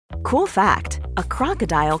Cool fact, a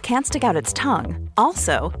crocodile can't stick out its tongue.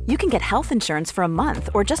 Also, you can get health insurance for a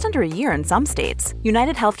month or just under a year in some states.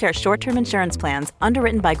 United Healthcare short-term insurance plans,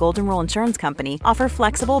 underwritten by Golden Rule Insurance Company, offer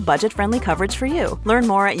flexible, budget-friendly coverage for you. Learn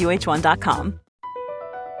more at uh1.com.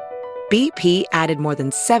 BP added more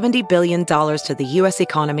than $70 billion to the U.S.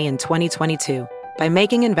 economy in 2022 by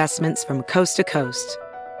making investments from coast to coast.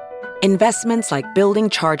 Investments like building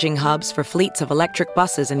charging hubs for fleets of electric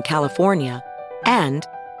buses in California and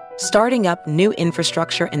starting up new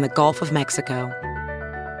infrastructure in the Gulf of Mexico.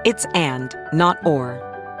 It's and, not or.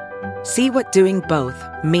 See what doing both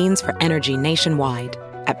means for energy nationwide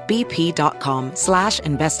at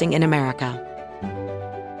bp.com/investing in America.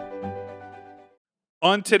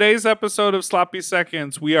 On today's episode of Sloppy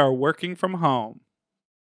Seconds, we are working from home.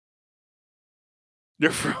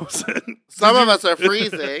 You're frozen. Some of us are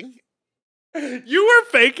freezing. You were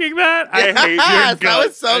faking that? I hate your guts. That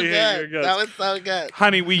was so good. That was so good.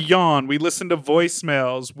 Honey, we yawn. We listen to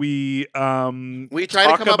voicemails. We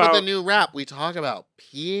try to come up with a new rap. We talk about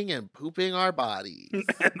peeing and pooping our bodies.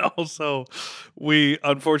 And also, we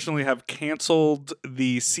unfortunately have canceled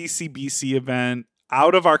the CCBC event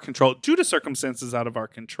out of our control, due to circumstances out of our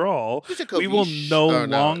control. We will no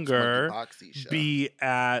longer be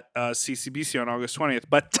at CCBC on August 20th.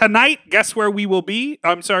 But tonight, guess where we will be?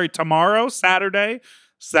 I'm sorry, tomorrow, Saturday,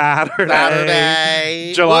 July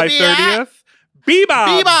 30th.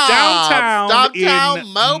 Bebop downtown in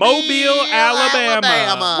Mobile,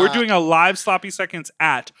 Alabama. We're doing a live Sloppy Seconds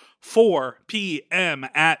at 4 p.m.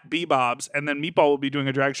 at Bebop's, and then Meatball will be doing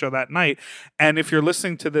a drag show that night. And if you're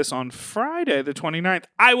listening to this on Friday, the 29th,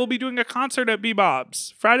 I will be doing a concert at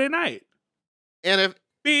Bebop's Friday night. And if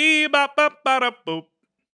Bebop-bop-bop-boop.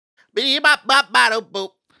 Bebop-bop-bop-boop.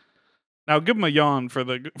 Now give him a yawn for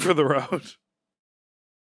the road.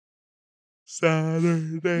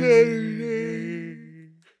 Saturday.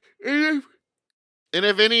 And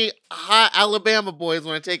if any hot Alabama boys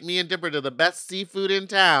want to take me and Dipper to the best seafood in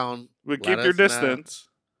town, but keep your distance.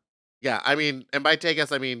 Yeah, I mean, and by take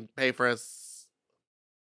us, I mean pay for us.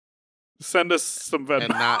 Send us some Venmo.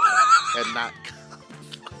 And not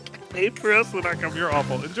pay for us and not come. You're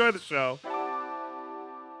awful. Enjoy the show.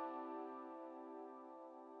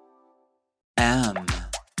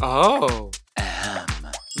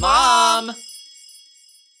 Mom.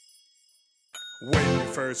 When your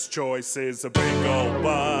first choice is a big old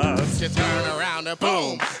bus, you turn around and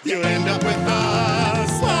boom, you end up with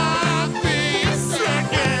us. Sloppy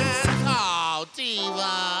Seconds. Oh,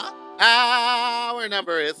 diva. Our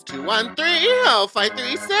number is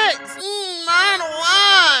 213-0536.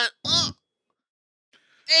 91.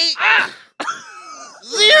 8.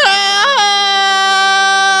 0.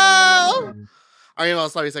 Our email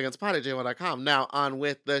is sloppysecondspod@gmail.com. Now on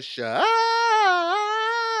with the show.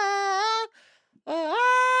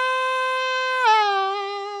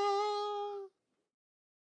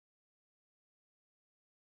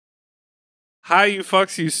 Hi, you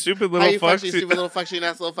fucks, you stupid little fucks. Hi, you fucks, you stupid little fucks, you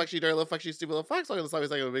nasty little fucks, you dirty little fucks, you stupid little fucks. Welcome to the Sloppy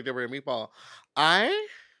Second with Big Dipper and Meatball. I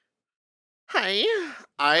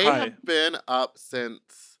have been up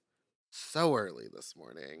since so early this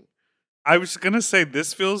morning. I was gonna say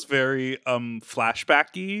this feels very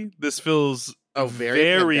flashbacky. This feels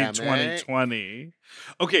very 2020.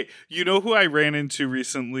 Okay, you know who I ran into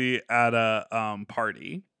recently at a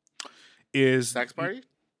party? Is sex party?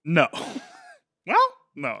 No. Well,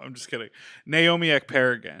 no, I'm just kidding. Naomi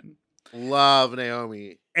Ekperigin. Love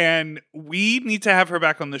Naomi. And we need to have her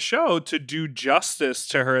back on the show to do justice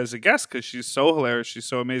to her as a guest because she's so hilarious. She's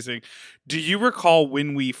so amazing. Do you recall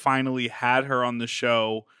when we finally had her on the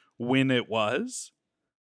show, when it was?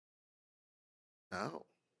 No.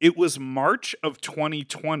 It was March of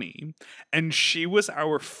 2020, and she was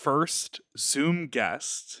our first Zoom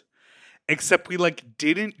guest, except we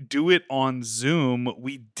didn't do it on Zoom.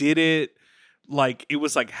 We did it it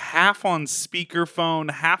was half on speakerphone,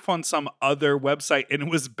 half on some other website, and it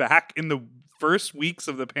was back in the first weeks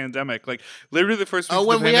of the pandemic. Literally the first weeks of the pandemic. Oh,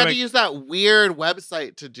 when we had to use that weird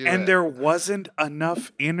website to do it. And there wasn't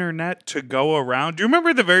enough internet to go around. Do you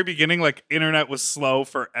remember at the very beginning, internet was slow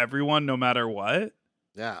for everyone, no matter what?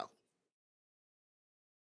 Yeah.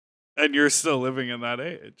 And you're still living in that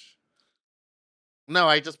age. No,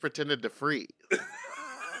 I just pretended to freeze.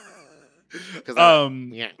 But I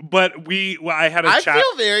had a chat. I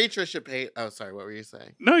feel very Trisha Paytas. Oh, sorry. What were you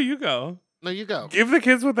saying? No, you go. No, you go. Give the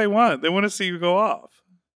kids what they want. They want to see you go off.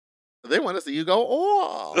 They want to see you go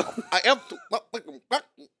off.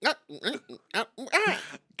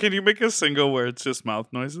 Can you make a single where it's just mouth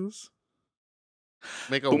noises?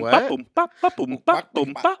 Make a what?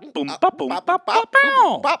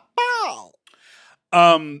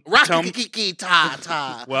 Tell Rocky ta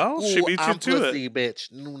ta. Well, she Ooh, beat you I'm to it. pussy,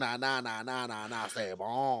 bitch. Na na na na na na. C'est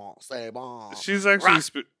bon, c'est bon. She's actually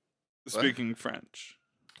Rock- speaking French.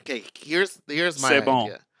 Okay, here's my C'est bon.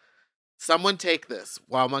 idea. Someone take this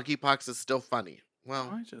while monkeypox is still funny.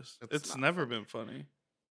 Well, It's not never been funny.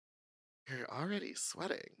 you're already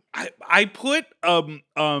sweating. I put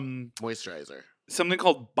Moisturizer. something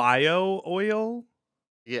called bio oil.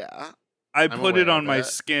 Yeah. I I'm put it aware on of my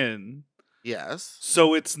it. Yes. Yes.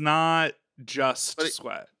 So it's not just But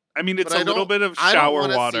sweat. I mean, it's But a I little don't- bit of I don't shower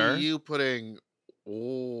wanna water. See you putting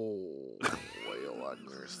oil on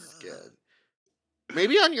your skin.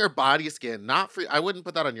 Maybe on your body skin, not for. I wouldn't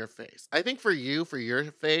put that on your face. I think for your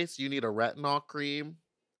face, you need a retinol cream.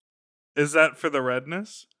 Is that for the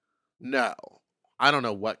redness? No, I don't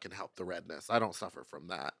know what can help the redness. I don't suffer from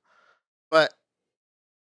that, but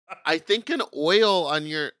I think an oil on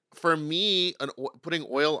your. For me, putting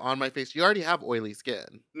oil on my face. You already have oily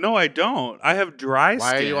skin. No, I don't. I have dry skin.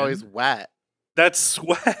 Why are you always wet? That's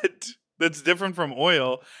sweat. That's different from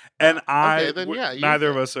oil. And okay, then yeah, use neither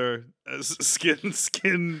it. of us are skin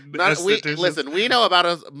Estheticians. Listen, we know about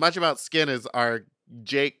as much about skin as our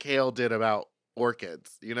Jake Cale did about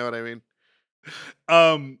orchids. You know what I mean?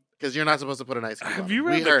 Because you're not supposed to put an ice cube. Have on you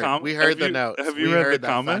them. read the comments? We heard the notes. Have you We read heard the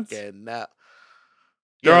comments? No.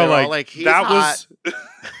 They're Yeah, all like, he's that hot. was.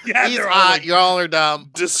 Yeah, He's they're all hot. like, Y'all are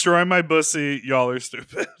dumb. destroy my pussy. Y'all are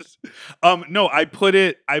stupid. No, I put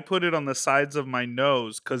it on the sides of my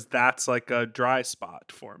nose because that's like a dry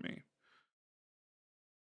spot for me.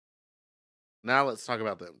 Now let's talk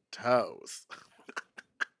about them toes.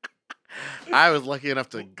 I was lucky enough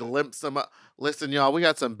to glimpse them up. Listen, y'all, we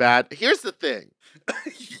got some bad. Here's the thing.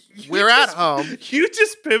 We're at home. You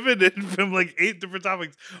just pivoted from like 8 different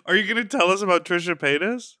topics. Are you going to tell us about Trisha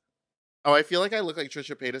Paytas? Oh, I feel like I look like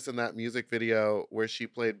Trisha Paytas in that music video where she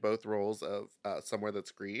played both roles of Somewhere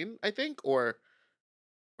That's Green, I think, or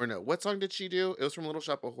no. What song did she do? It was from Little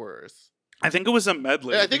Shop of Horrors. I think it was a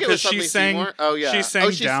medley. I think it because was Suddenly Seymour. Oh yeah, She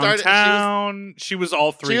sang Downtown. She was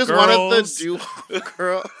all three. She was girls. one of the duo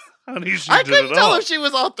girls. Honey, she I did couldn't it tell all. if she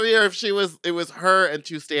was all three or if it was her and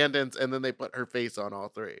two stand-ins, and then they put her face on all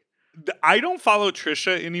three. I don't follow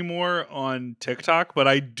Trisha anymore on TikTok, but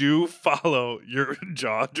I do follow your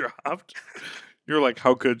jaw dropped. You're like,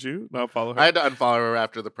 how could you not follow her? I had to unfollow her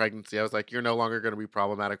after the pregnancy. I was like, you're no longer going to be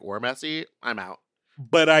problematic or messy. I'm out.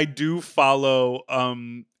 But I do follow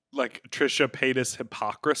like Trisha Paytas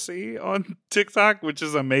hypocrisy on TikTok, which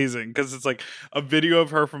is amazing because it's like a video of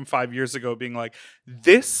her from 5 years ago being like,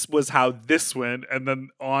 this was how this went, and then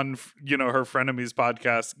on her Frenemies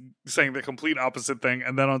podcast saying the complete opposite thing,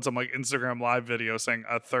 and then on some like Instagram live video saying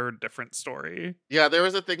a third different story. Yeah, there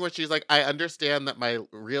was a thing where she's like, I understand that my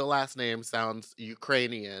real last name sounds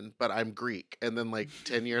Ukrainian, but I'm Greek. And then like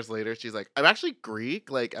 10 years later, she's like, I'm actually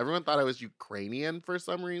Greek. Like everyone thought I was Ukrainian for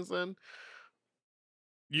some reason.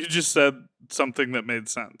 You just said something that made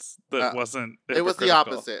sense. That wasn't. It was the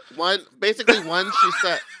hypocritical. opposite. One she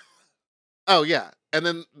said, oh yeah. And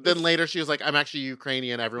then later she was like, I'm actually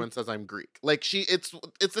Ukrainian. Everyone says I'm Greek. Like it's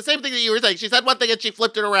the same thing that you were saying. She said one thing and she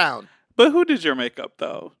flipped it around. But who did your makeup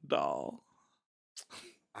though, doll?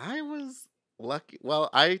 I was lucky. Well,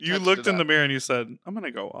 You looked in the mirror and you said, I'm going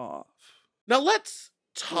to go off. Now let's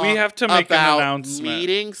talk. We have to make an about announcement.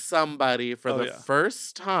 Meeting somebody for the yeah.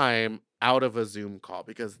 first time out of a Zoom call,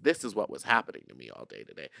 because this is what was happening to me all day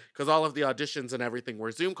today. Because all of the auditions and everything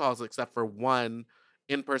were Zoom calls except for one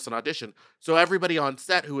in-person audition. So everybody on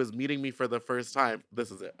set who was meeting me for the first time,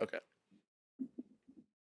 this is it. Okay.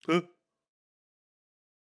 Huh?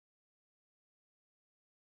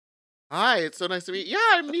 Hi, it's so nice to meet you.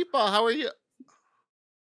 Yeah, I'm Meatball. How are you?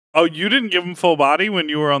 Oh, you didn't give him full body when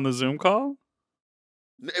you were on the Zoom call?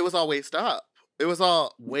 It was all waist up. It was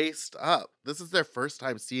all waist up. This is their first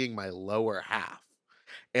time seeing my lower half.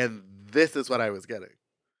 And this is what I was getting.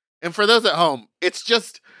 And for those at home, it's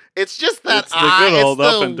just that It's the good old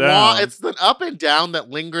up and down. It's the up and down that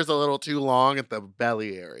lingers a little too long at the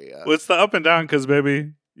belly area. What's the up and down? Because,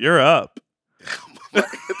 baby, you're up.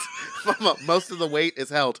 Most of the weight is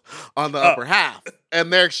held on the upper half.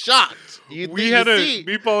 And they're shocked.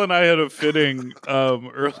 Meatball and I had a fitting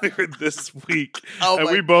earlier this week. Oh and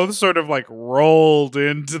my- we both sort of like rolled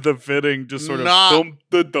into the fitting, just sort of dum.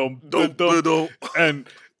 And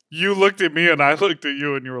you looked at me and I looked at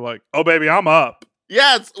you and you were like, oh, baby, I'm up.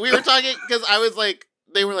 Yes, we were talking because I was like,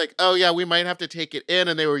 they were like, oh yeah, we might have to take it in.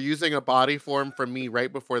 And they were using a body form from me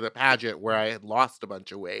right before the pageant where I had lost a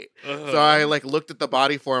bunch of weight. So I like looked at the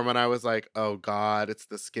body form and I was like, oh God, it's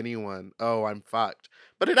the skinny one. Oh, I'm fucked.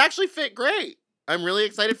 But it actually fit great. I'm really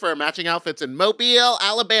excited for our matching outfits in Mobile,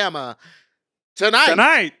 Alabama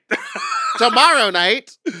tonight. tomorrow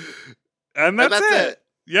night. And that's it.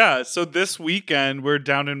 Yeah. So this weekend we're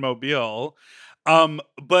down in Mobile.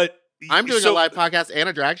 But I'm doing a live podcast and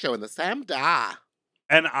a drag show in the same day.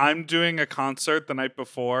 And I'm doing a concert the night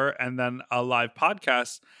before and then a live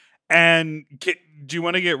podcast. And do you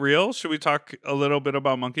want to get real? Should we talk a little bit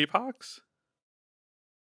about monkeypox?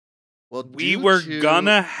 Well, we were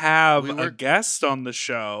gonna have a guest on the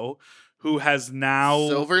show who has now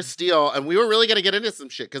Silver Steel, and we were really gonna get into some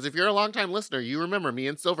shit because if you're a longtime listener, you remember me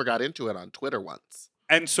and Silver got into it on Twitter once.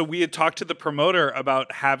 And so we had talked to the promoter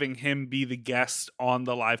about having him be the guest on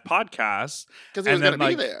the live podcast because he was going to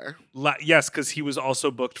be there. Yes, because he was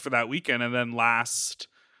also booked for that weekend. And then last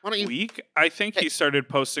week, I think he started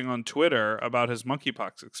posting on Twitter about his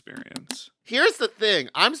monkeypox experience. Here's the thing.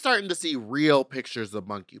 I'm starting to see real pictures of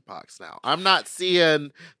monkeypox now. I'm not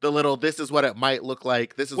seeing the little, this is what it might look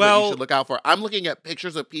like. This is what you should look out for. I'm looking at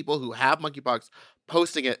pictures of people who have monkeypox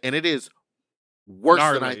posting it, and it is worse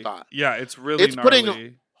gnarly. Than I thought. Yeah, it's really gnarly.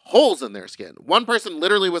 Putting holes in their skin. One person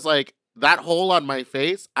literally was like, that hole on my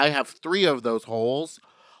face, I have 3 of those holes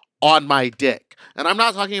on my dick. And I'm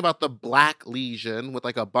not talking about the black lesion with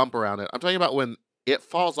like a bump around it. I'm talking about when it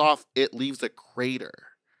falls off, it leaves a crater.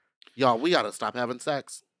 Y'all, we gotta stop having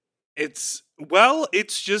sex. It's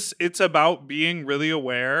about being really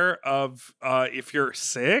aware of if you're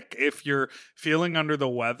sick, if you're feeling under the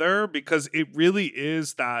weather, because it really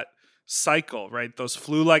is that cycle, right? Those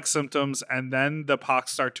flu-like symptoms, and then the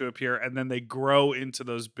pox start to appear, and then they grow into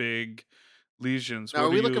those big lesions.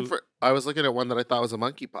 Now, I was looking at one that I thought was a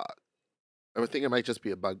monkeypox. I would think it might just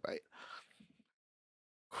be a bug bite.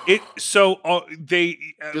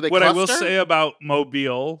 What I will say about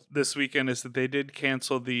Mobile this weekend is that they did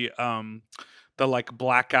cancel the like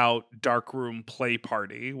blackout darkroom play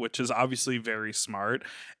party, which is obviously very smart.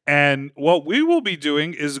 And what we will be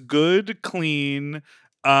doing is good, clean,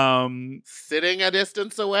 sitting a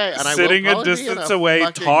distance away, and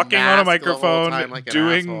talking on a microphone,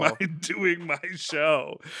 doing my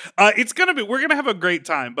show. We're gonna have a great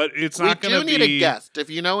time, but it's not gonna be. We do need a guest.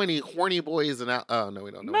 If you know any horny boys, oh no,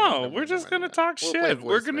 we don't know. No, we're just gonna talk shit.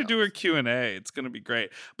 We're gonna do a Q&A. It's gonna be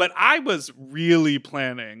great. But I was really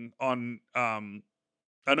planning on an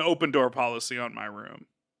open door policy on my room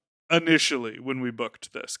initially when we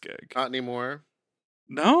booked this gig. Not anymore.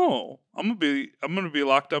 No, I'm gonna be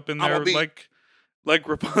locked up in there like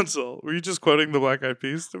Rapunzel. Were you just quoting the Black Eyed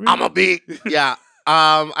Peas to me? Yeah.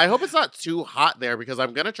 I hope it's not too hot there because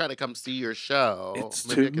I'm gonna try to come see your show. It's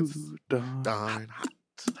too darn hot.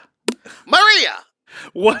 Maria,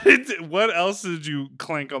 what else did you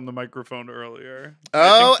clank on the microphone earlier?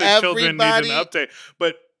 Oh, I think the children need an update,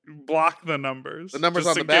 but block the numbers. The numbers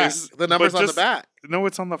on the back. The numbers on the back. No,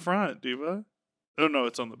 it's on the front, Diva. Oh no,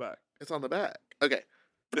 it's on the back. It's on the back. Okay.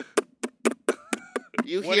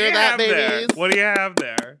 You hear that, babies? What do you have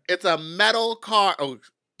there? It's a metal car. Oh,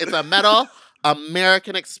 it's a metal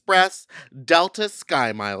American Express Delta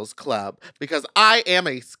Sky Miles Club because I am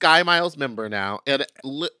a Sky Miles member now, and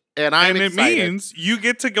I'm excited. It means you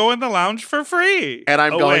get to go in the lounge for free. And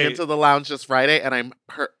I'm going into the lounge this Friday, and I'm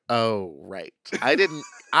right.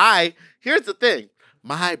 Here's the thing.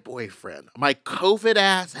 My boyfriend, my COVID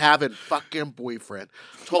ass having fucking boyfriend,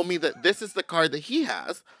 told me that this is the card that he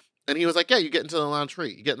has. And he was like, yeah, you get into the lounge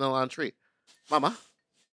free. You get in the lounge free. Mama,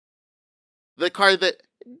 the card that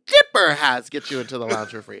Dipper has gets you into the lounge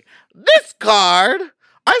for free. This card,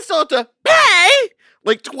 I still have to pay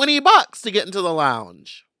like $20 to get into the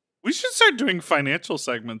lounge. We should start doing financial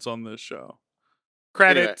segments on this show.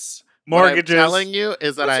 Credits, mortgages. What I'm telling you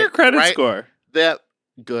is that what's your credit score? That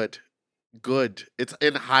good. Good. It's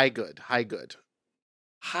in high good. High good.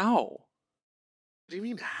 How? What do you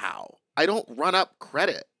mean how? I don't run up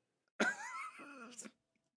credit.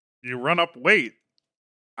 You run up weight.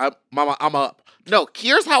 Mama, I'm up. No,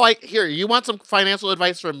 here's how you want some financial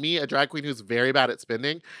advice from me, a drag queen who's very bad at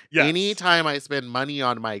spending? Yes. Anytime I spend money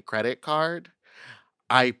on my credit card,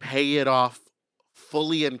 I pay it off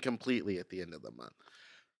fully and completely at the end of the month.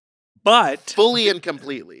 But fully and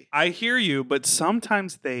completely. I hear you, but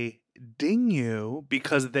sometimes they ding you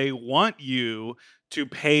because they want you to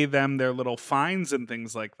pay them their little fines and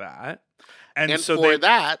things like that. And so for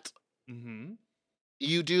that,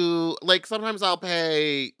 you do, like, sometimes I'll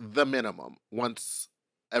pay the minimum once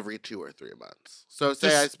every 2 or 3 months. So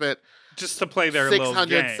say I spent just to play their little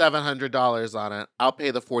game. $700 on it, I'll pay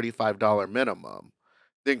the $45 minimum,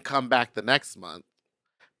 then come back the next month,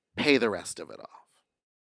 pay the rest of it off.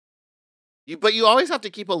 But you always have to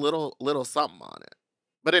keep a little something on it.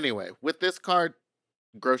 But anyway, with this card,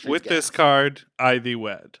 this card, I thee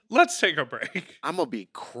wed. Let's take a break. I'm gonna be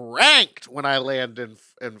cranked when I land in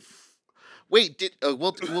Wait,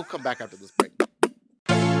 we'll come back after this break.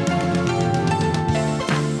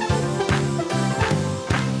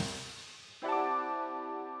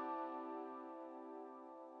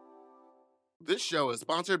 This show is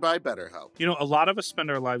sponsored by BetterHelp. You know, a lot of us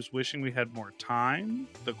spend our lives wishing we had more time.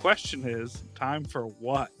 The question is, time for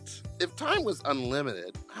what? If time was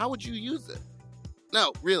unlimited, how would you use it?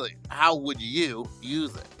 No, really, how would you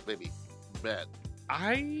use it? Maybe bet.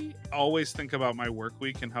 I always think about my work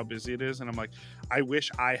week and how busy it is, and I'm like, I wish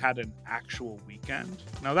I had an actual weekend.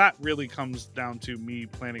 Now, that really comes down to me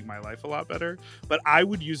planning my life a lot better, but I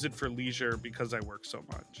would use it for leisure because I work so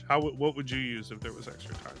much. What would you use if there was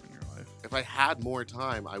extra time in your life? If I had more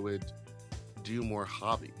time, I would do more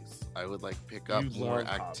hobbies. I would pick up more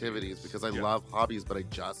activities because I love hobbies, but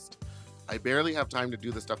I barely have time to do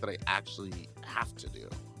the stuff that I actually have to do.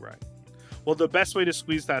 Right. Well, the best way to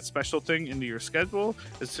squeeze that special thing into your schedule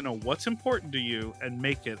is to know what's important to you and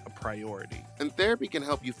make it a priority. And therapy can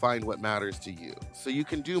help you find what matters to you so you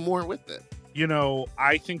can do more with it. You know,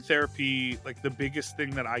 I think therapy, the biggest thing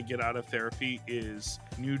that I get out of therapy is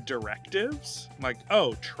new directives.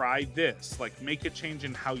 Oh, try this. Make a change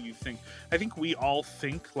in how you think. I think we all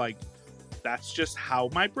think that's just how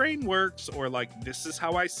my brain works, or this is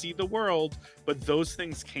how I see the world. But those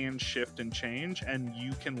things can shift and change, and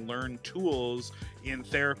you can learn tools in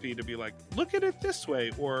therapy to be look at it this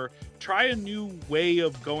way, or try a new way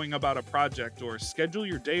of going about a project, or schedule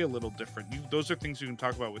your day a little different. Those are things you can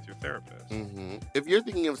talk about with your therapist. Mm-hmm. If you're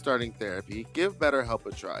thinking of starting therapy, give BetterHelp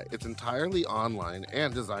a try. It's entirely online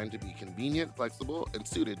and designed to be convenient, flexible, and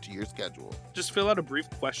suited to your schedule. Just fill out a brief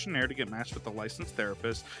questionnaire to get matched with a licensed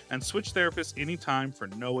therapist, and switch therapists anytime for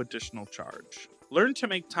no additional charge. Learn to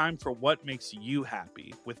make time for what makes you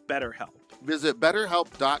happy with BetterHelp. Visit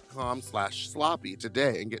BetterHelp.com/sloppy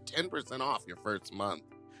today and get 10% off your first month.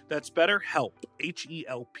 That's BetterHelp,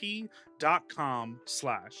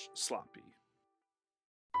 HELP.com/sloppy.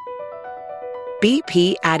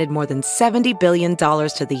 BP added more than $70 billion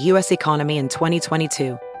to the U.S. economy in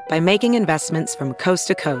 2022 by making investments from coast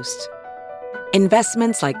to coast.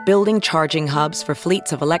 Investments like building charging hubs for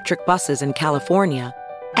fleets of electric buses in California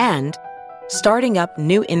and starting up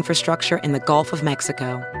new infrastructure in the Gulf of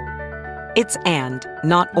Mexico. It's and,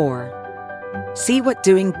 not or. See what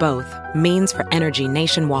doing both means for energy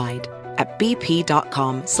nationwide at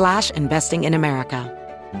bp.com/investing in America.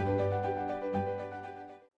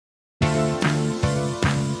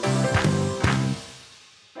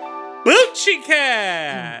 Boochie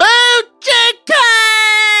Cat! Boochie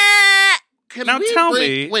Cat! Now tell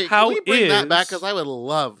me, how can we bring that is- back? Because I would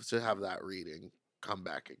love to have that reading come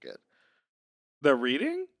back again. The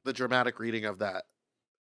reading? The dramatic reading of that.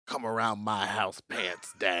 Come around my house,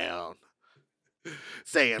 pants down.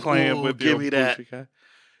 Saying, Playing "Ooh, with give your me that Boochie Cat.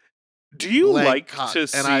 Do you leg like cock, to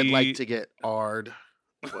see... and I'd like to get ard."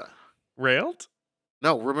 What? Railed?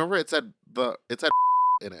 No, remember it said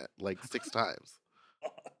in it 6 times.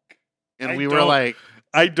 And we were don't- like,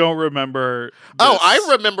 I don't remember. oh, this I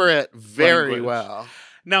remember it very language. well.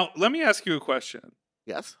 Now, let me ask you a question.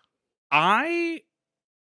 Yes. I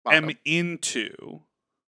Bottom. am into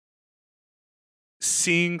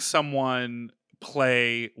seeing someone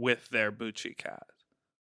play with their Boochie Cat.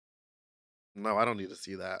 No, I don't need to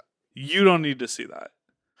see that. You don't need to see that.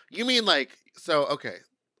 You mean okay,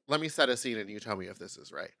 let me set a scene and you tell me if this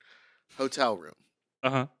is right. Hotel room.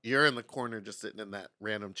 Uh-huh. You're in the corner just sitting in that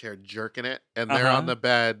random chair jerking it, and they're on the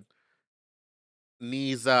bed,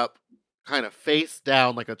 knees up, kind of face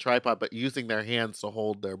down like a tripod, but using their hands to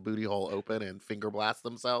hold their booty hole open and finger blast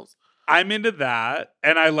themselves. I'm into that,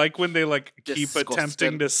 and I like when they keep Disgusting.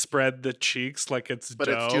 attempting to spread the cheeks like it's But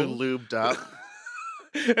dough. it's too lubed up.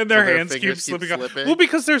 And their So their hands keep fingers keep slipping out. slipping? Well,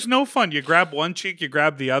 because there's no fun. You grab one cheek, you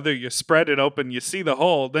grab the other, you spread it open, you see the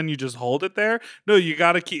hole, then you just hold it there. No, you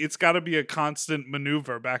gotta keep. It's got to be a constant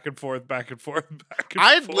maneuver, back and forth, back and forth, back and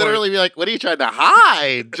I'd forth. literally be like, "What are you trying to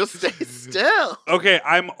hide? Just stay still." Okay,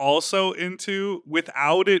 I'm also into,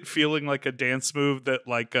 without it feeling like a dance move that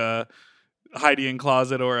a Heidi in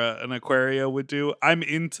Closet or an Aquaria would do. I'm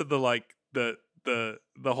into the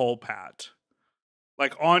whole pat,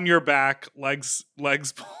 on your back, legs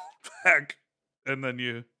pulled back, and then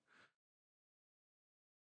you.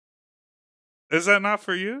 Is that not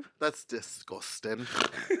for you? That's disgusting.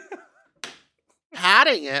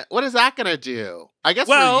 Patting it? What is that gonna do? I guess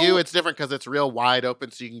Well- for you it's different because it's real wide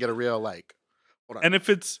open, so you can get a real hold on. And if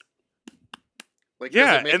it's Does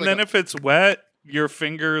yeah, it make and then if it's wet, your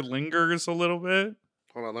finger lingers a little bit.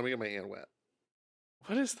 hold on, let me get my hand wet.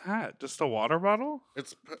 What is that? Just a water bottle?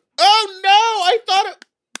 It's oh no!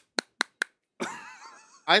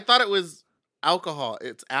 I thought it was alcohol.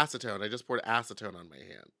 It's acetone. I just poured acetone on my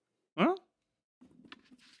hand. Huh?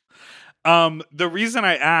 The reason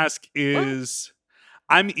I ask is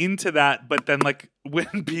I'm into that, but then like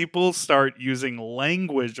when people start using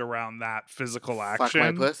language around that physical Fuck my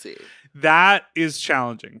action, pussy. that is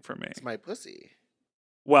challenging for me. It's my pussy.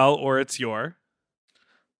 Well, or it's your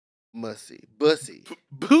Mussy. Bussy.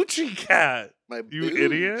 Boochie Cat. My You boochie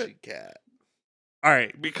idiot. cat. All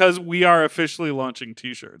right, because we are officially launching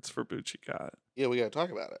t-shirts for Boochie Cat. Yeah, we gotta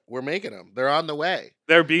talk about it. We're making them. They're on the way.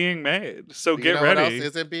 They're being made. So You get know ready. what else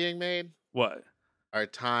isn't being made? What? Our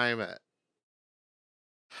time at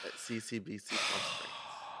CCBC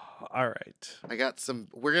conference. All right. I got some.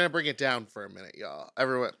 We're gonna bring it down for a minute, y'all.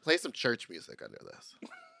 Everyone, play some church music under this.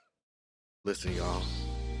 Listen, y'all.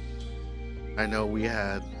 I know we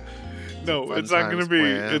had. No, fun it's not gonna times be.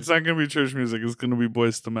 planned. It's not gonna be church music. It's gonna be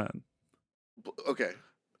Boys to Men. Okay.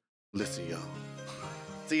 Listen, y'all.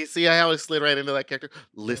 See how I slid right into that character?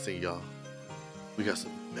 Listen, y'all. We got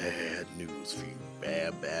some bad news for you,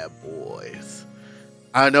 bad boys.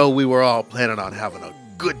 I know we were all planning on having a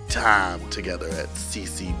good time together at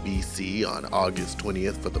CCBC on August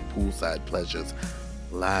 20th for the Poolside Pleasures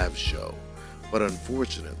live show. But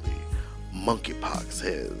unfortunately, monkeypox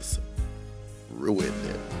has ruined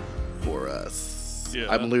it for us. Yeah.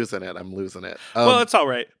 I'm losing it. Well, it's all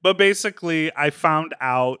right. But basically, I found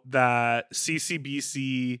out that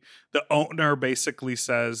CCBC, the owner basically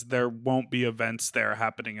says there won't be events there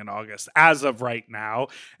happening in August as of right now.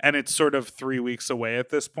 And it's sort of 3 weeks away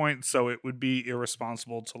at this point. So it would be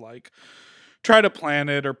irresponsible to like try to plan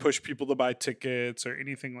it or push people to buy tickets or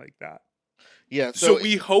anything like that. Yeah. So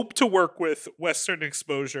we hope to work with Western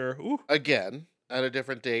Exposure. Ooh. Again, at a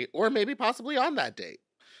different date, or maybe possibly on that date.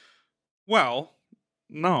 Well,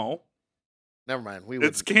 no. Never mind.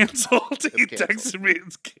 It's canceled. He canceled. texted me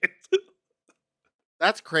it's canceled.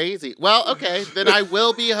 That's crazy. Well, okay. Then I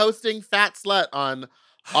will be hosting Fat Slut on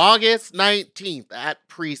August 19th at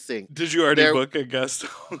Precinct. Did you already book a guest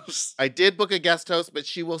host? I did book a guest host, but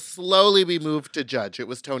she will slowly be moved to judge. It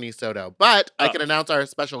was Tony Soto. But I can announce our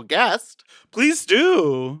special guest. Please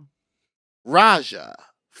do. Raja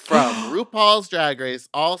from RuPaul's Drag Race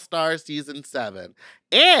All-Star Season 7.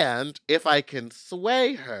 And if I can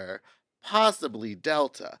sway her, possibly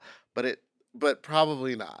Delta. But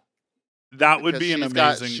probably not. That would be an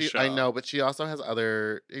amazing show. I know, but she also has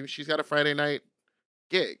she's got a Friday night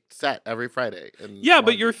gig set every Friday. Yeah,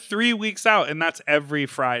 but you're 3 weeks out, and that's every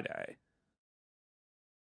Friday.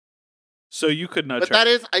 So you could nudge her. But that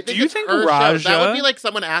is, I think, do you think her Raja? Show. That would be like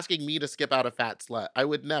someone asking me to skip out a Fat Slut. I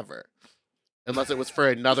would never. Unless it was for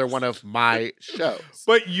another one of my shows.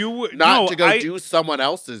 But you would not to go do someone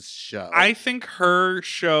else's show. I think her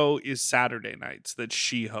show is Saturday nights that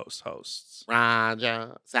she hosts.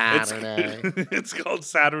 Raja, Saturday. It's called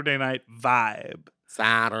Saturday Night Vibe.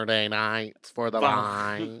 Saturday nights for the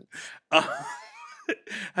vibe.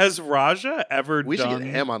 Has Raja ever We done should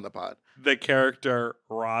get him on the pod. The character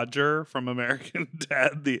Roger from American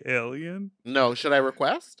Dad the Alien? No, should I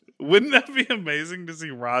request? Wouldn't that be amazing to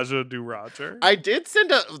see Raja do Roger? I did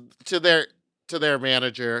send to their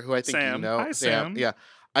manager, who I think Sam. you know. Hi, Sam. Yeah.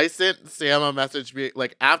 I sent Sam a message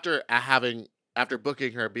like after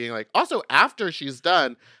booking her, being like, also after she's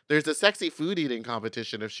done, there's a sexy food eating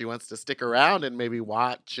competition if she wants to stick around and maybe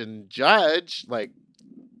watch and judge, like,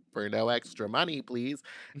 for no extra money, please.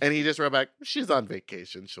 And he just wrote back, she's on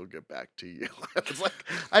vacation. She'll get back to you. I was like,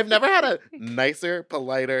 I've never had a nicer,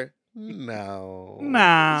 politer, no.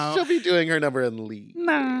 She'll be doing her number and leave.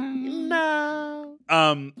 No.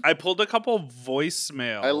 I pulled a couple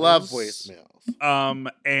voicemails. I love voicemails.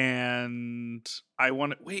 And I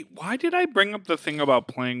want to wait. Why did I bring up the thing about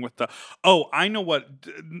playing with the? Oh, I know what.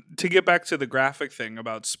 To get back to the graphic thing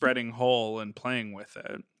about spreading whole and playing with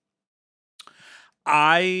it.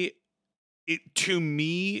 To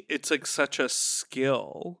me, it's like such a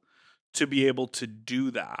skill to be able to do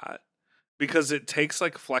that. Because it takes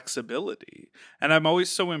like flexibility. And I'm always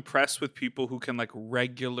so impressed with people who can like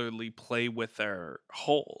regularly play with their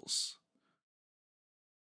holes.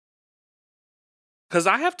 Because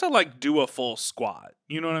I have to like do a full squat.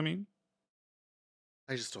 You know what I mean?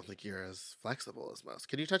 I just don't think you're as flexible as most.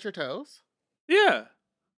 Can you touch your toes? Yeah.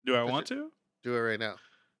 Do I want to? Do it right now.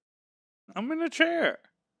 I'm in a chair.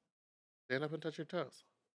 Stand up and touch your toes.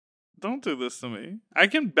 Don't do this to me. I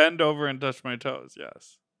can bend over and touch my toes,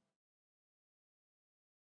 yes.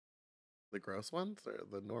 The gross ones or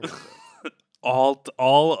the normal ones?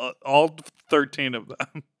 all 13 of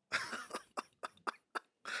them.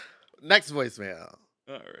 Next voicemail.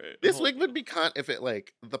 All right. This wig would be cunt if it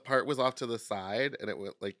like the part was off to the side and it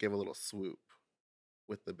would like give a little swoop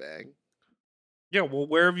with the bang. Yeah, well,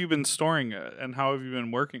 where have you been storing it and how have you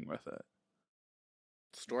been working with it?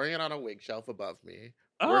 Storing it on a wig shelf above me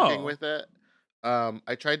working Oh. with it.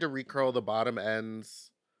 I tried to recurl the bottom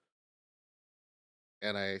ends,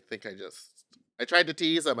 and I tried to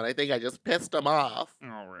tease him, and I think I just pissed him off.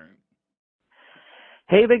 All right.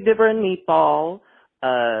 Hey, Big Dipper and Meatball.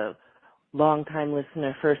 Long-time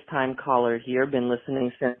listener, first-time caller here. Been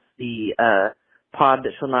listening since the pod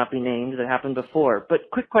that shall not be named that happened before. But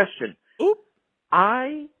quick question. Oop.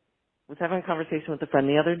 I was having a conversation with a friend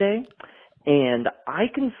the other day, and I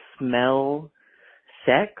can smell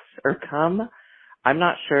sex or cum. I'm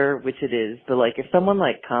not sure which it is, but like if someone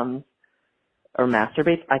like comes or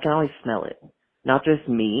masturbates, I can always smell it. Not just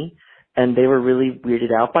me. And they were really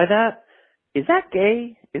weirded out by that. Is that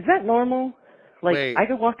gay? Is that normal? Like, Wait. I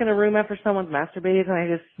could walk in a room after someone's masturbated and I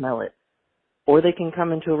just smell it. Or they can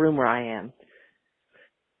come into a room where I am.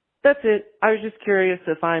 That's it. I was just curious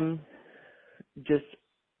if I'm just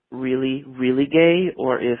really, really gay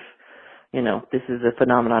or if, this is a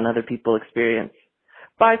phenomenon other people experience.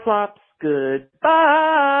 Bye, Flops. Goodbye.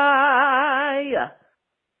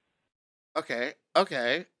 Okay.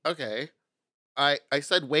 I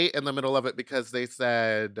said wait in the middle of it because they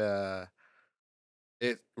said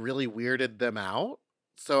it really weirded them out.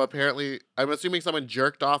 So apparently, I'm assuming someone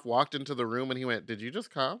jerked off, walked into the room, and he went, "Did you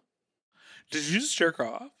just come?" Did you just jerk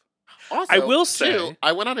off? Also, I will too, say.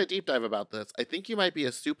 I went on a deep dive about this. I think you might be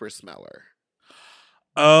a super smeller.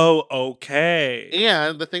 Oh, okay.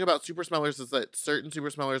 And the thing about super smellers is that certain super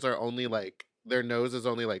smellers are only like, their nose is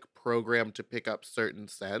only like programmed to pick up certain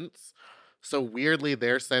scents. So weirdly,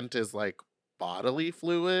 their scent is like bodily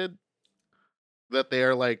fluid that they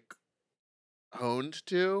are like honed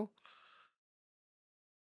to.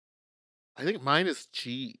 I think mine is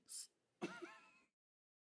cheese.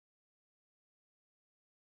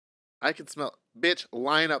 I can smell, bitch,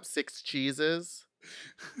 line up 6 cheeses.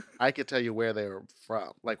 I could tell you where they were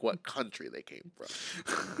from, like what country they came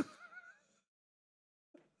from.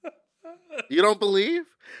 You don't believe?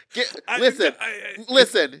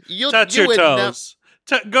 Listen. You touch you your would toes.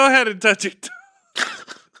 Go ahead and touch your toes.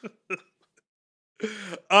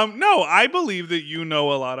 No, I believe that you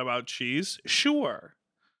know a lot about cheese. Sure.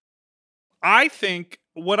 I think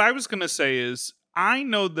what I was going to say is I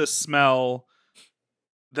know the smell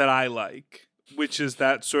that I like, which is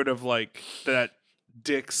that sort of like that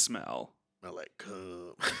dick smell. I like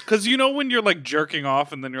cum. Because when you're like jerking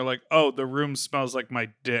off and then you're like, oh, the room smells like my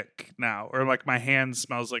dick now, or like my hand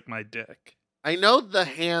smells like my dick. I know the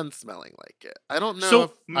hand smelling like it. I don't know So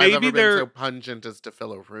if maybe I've ever they're- been so pungent as to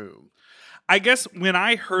fill a room. I guess when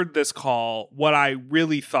I heard this call, what I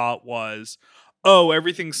really thought was, oh,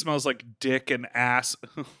 everything smells like dick and ass.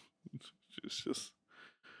 It's just...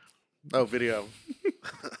 Oh, video.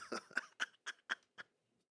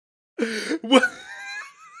 What?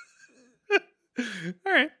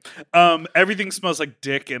 All right. Everything smells like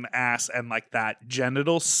dick and ass and like that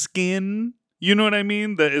genital skin. You know what I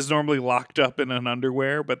mean? That is normally locked up in an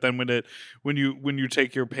underwear, but then when you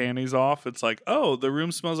take your panties off, it's like, oh, the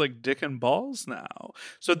room smells like dick and balls now.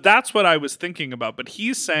 So that's what I was thinking about. But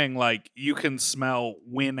he's saying like you can smell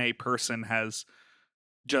when a person has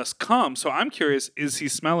just cum. So I'm curious, is he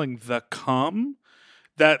smelling the cum?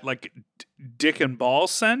 That like dick and ball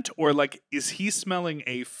scent, or like is he smelling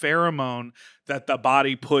a pheromone that the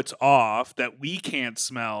body puts off that we can't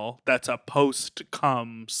smell, that's a post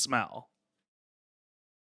cum smell?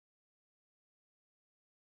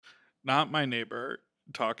 Not my neighbor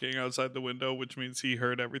talking outside the window, which means he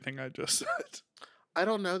heard everything I just said. I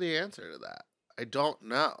don't know the answer to that. I don't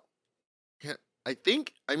know.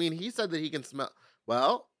 He said that he can smell.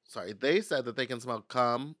 Well, sorry, they said that they can smell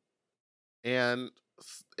cum and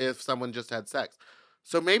if someone just had sex.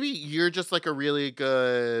 So maybe you're just like a really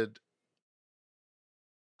good,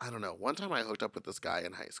 I don't know. One time I hooked up with this guy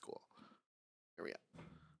in high school. Here we go.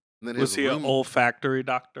 And then Was he an olfactory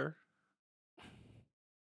doctor?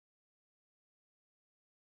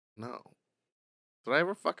 No. Did I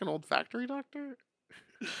ever fuck an old factory doctor?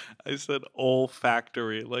 I said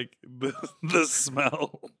olfactory, like the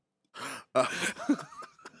smell.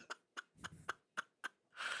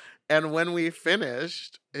 And when we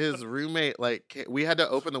finished, his roommate, we had to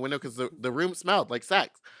open the window because the room smelled like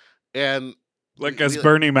sex. And like as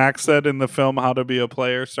Bernie Mac said in the film How to Be a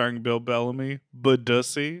Player starring Bill Bellamy,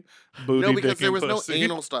 Budussy, booty, no, because dick, there and was pussy. no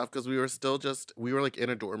anal stuff because we were like in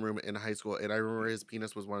a dorm room in high school. And I remember his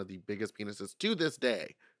penis was one of the biggest penises to this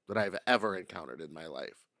day that I've ever encountered in my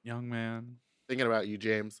life. Young man. Thinking about you,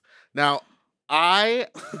 James. Now,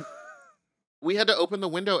 we had to open the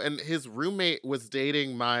window, and his roommate was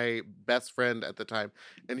dating my best friend at the time.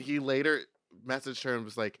 And he later messaged her and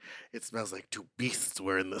was like, "It smells like 2 beasts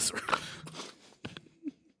were in this room."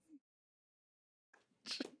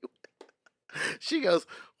 She goes,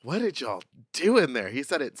 "What did y'all do in there?" He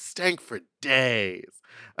said it stank for days.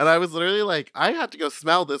 And I was literally like, I had to go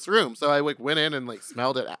smell this room. So I like went in and like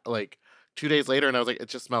smelled it like 2 days later, and I was like, it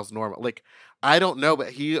just smells normal. Like, I don't know,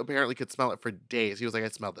 but he apparently could smell it for days. He was like, I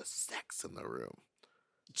smelled the sex in the room.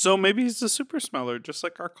 So maybe he's a super smeller, just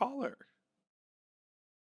like our caller.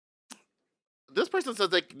 This person says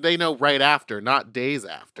they know right after, not days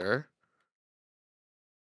after.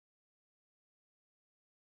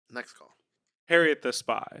 Next call. Harriet the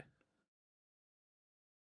Spy.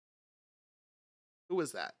 Who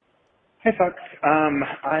was that? Hey, Fox.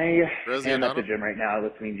 I Rosie am at the O'Donnell? gym right now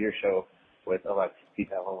listening to your show with Alexis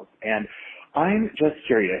Details, and I'm just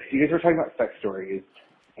curious. You guys were talking about sex stories,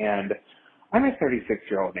 and I'm a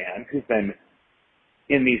 36-year-old man who's been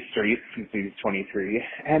in these streets since he was 23,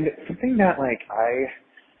 and something that, like, I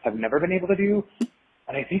have never been able to do,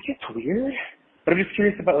 and I think it's weird, but I'm just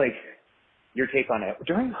curious about, like, your take on it.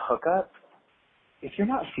 During hookup, if you're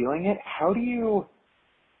not feeling it, how do you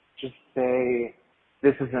just say,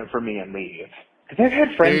 this isn't for me and leave? Because I've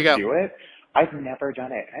had friends do it. I've never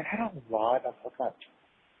done it. I've had a lot of hookups.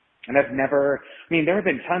 And I've never, I mean, there have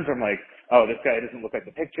been times where I'm like, oh, this guy doesn't look like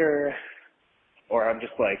the picture, or I'm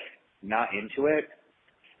just like not into it.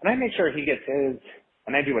 And I make sure he gets his,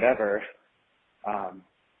 and I do whatever.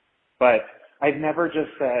 But I've never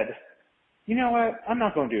just said, you know what, I'm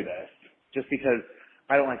not going to do this just because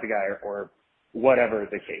I don't like the guy or whatever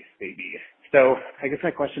the case may be. So I guess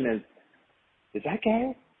my question is that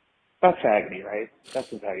gay? That's faggoty, right? That's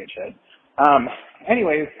some faggot shit.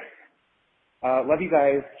 Anyways, love you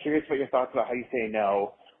guys. Curious about your thoughts about how you say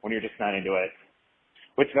no when you're just not into it.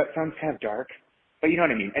 Which, that sounds kind of dark, but you know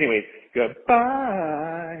what I mean. Anyways,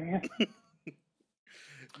 goodbye.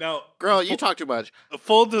 Now, Girl, you talk too much.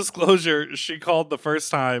 Full disclosure, she called the first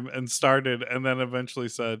time and started and then eventually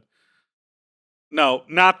said, no,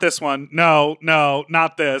 not this one. No,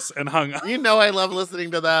 not this, and hung up. You know I love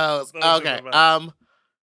listening to those. Okay.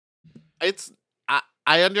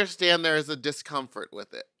 I understand there is a discomfort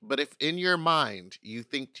with it, but if in your mind you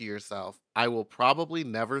think to yourself, I will probably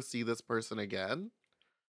never see this person again,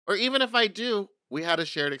 or even if I do, we had a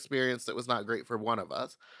shared experience that was not great for one of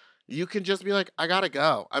us, you can just be like, I gotta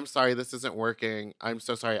go. I'm sorry, this isn't working. I'm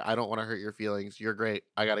so sorry. I don't want to hurt your feelings. You're great.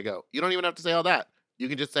 I gotta go. You don't even have to say all that. You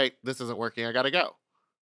can just say, this isn't working. I gotta go.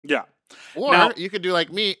 Yeah. Or Now, you could do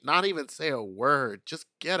like me, not even say a word. Just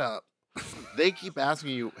get up. They keep asking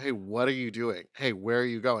you, hey, what are you doing? Hey, where are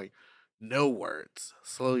you going? No words.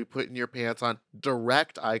 Slowly putting your pants on.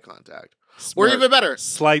 Direct eye contact. Or smirk, even better,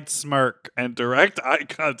 slight smirk and direct eye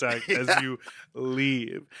contact as you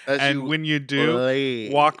leave. And when you do,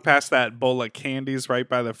 walk past that bowl of candies right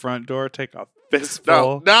by the front door, take a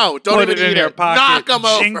fistful. No, don't put even it in eat your it. pocket, Knock 'em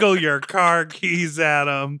over. jingle your car keys at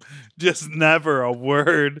them. Just never a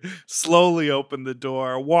word. Slowly open the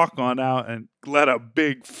door, walk on out, and let a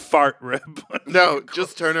big fart rip. No,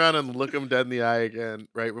 just turn around and look them dead in the eye again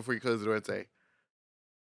right before you close the door and say,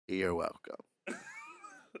 you're welcome.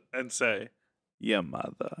 And say, your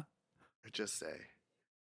mother. Or just say,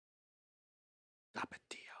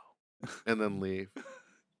 Tapatio. And then leave.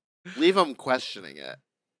 Leave them questioning it.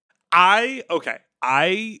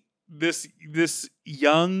 This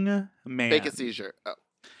young man Fake a seizure. Oh.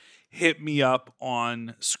 hit me up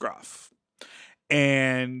on Scruff.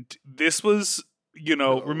 And this was,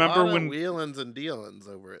 remember when wheelins and dealins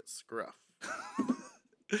over at Scruff.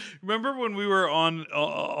 Remember when we were on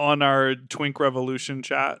our Twink Revolution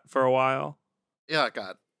chat for a while? Yeah,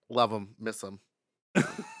 God. Love them. Miss them.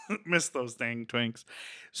 Miss those dang Twinks.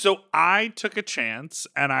 So I took a chance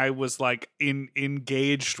and I was like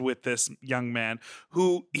engaged with this young man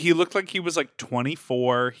who he looked like he was like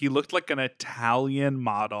 24. He looked like an Italian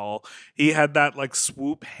model. He had that like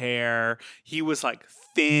swoop hair. He was like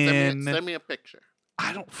thin. Send me a picture.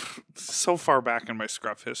 So far back in my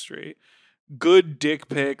Scruff history. Good dick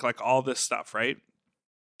pic, like all this stuff, right?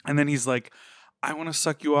 And then he's like, I want to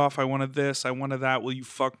suck you off. I wanted this. I wanted that. Will you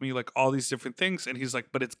fuck me? Like all these different things. And he's like,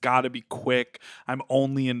 but it's got to be quick. I'm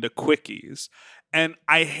only into quickies. And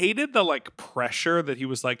I hated the like pressure that he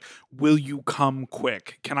was like, will you come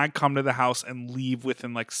quick? Can I come to the house and leave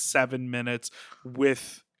within like 7 minutes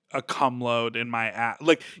with a cum load in my ass?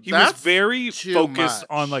 Like he was very focused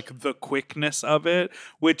on like the quickness of it,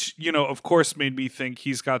 which, of course made me think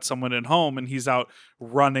he's got someone at home and he's out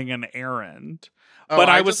running an errand. Oh, but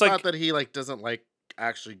I was just like, thought that he like doesn't like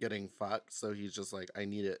actually getting fucked, so he's just like, I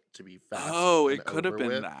need it to be fast. Oh, and it could have over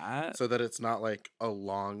been with, that. so that it's not like a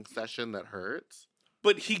long session that hurts.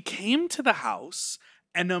 But he came to the house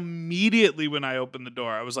And immediately when I opened the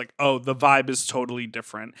door, I was like, oh, the vibe is totally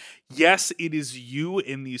different. Yes, it is you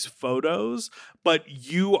in these photos, but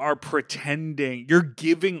you are pretending, you're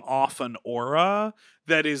giving off an aura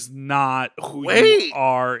that is not who you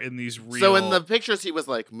are in these real. So in the pictures, he was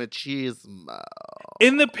like machismo.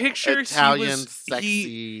 In the pictures, Italian,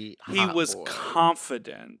 sexy, he was boy.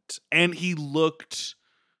 confident, and he looked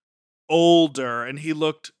older, and he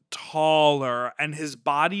looked taller, and his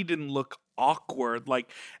body didn't look awkward.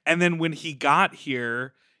 And then when he got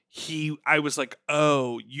here, I was like,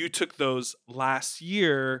 oh, you took those last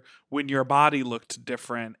year when your body looked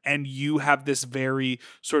different, and you have this very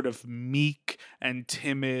sort of meek and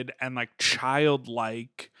timid and like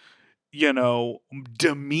childlike,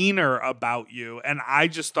 demeanor about you. And I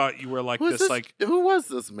just thought you were like this like, who was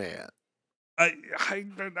this man?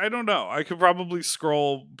 I don't know. I could probably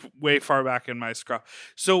scroll way far back in my scroll.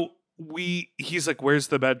 So he's like, where's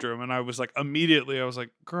the bedroom? And I was like, immediately, I was like,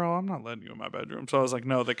 girl, I'm not letting you in my bedroom. So I was like,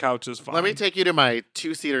 no, the couch is fine. Let me take you to my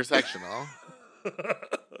 2-seater sectional.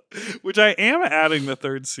 Which I am adding the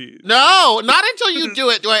third seat. No, not until you do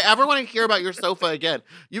it. Do I ever want to hear about your sofa again?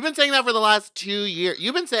 You've been saying that for the last 2 years.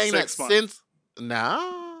 You've been saying 6 that months. since.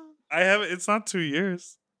 No. I haven't. It's not 2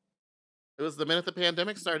 years. It was the minute the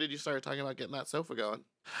pandemic started, you started talking about getting that sofa going.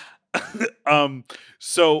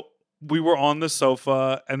 So we were on the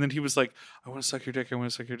sofa, and then he was like, I want to suck your dick. I want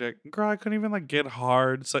to suck your dick. Girl, I couldn't even get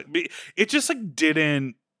hard. So it just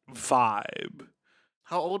didn't vibe.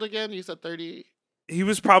 How old again? You said 30? He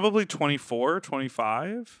was probably 24,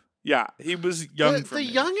 25. Yeah, he was young for the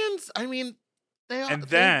me. youngins, I mean, they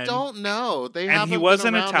don't know. They and haven't he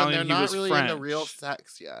wasn't been around, Italian, and he they're was not really French. into real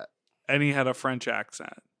sex yet. And he had a French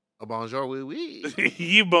accent. A bonjour, oui, oui.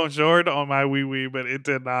 He bonjoured on my wee wee, but it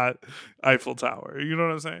did not Eiffel Tower. You know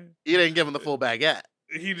what I'm saying? You didn't give him the full baguette.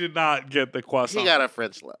 He did not get the croissant. He got a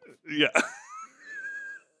French lip. Yeah.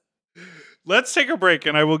 Let's take a break,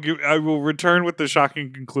 and I will return with the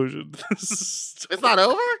shocking conclusion. It's not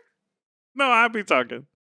over? No, I'll be talking.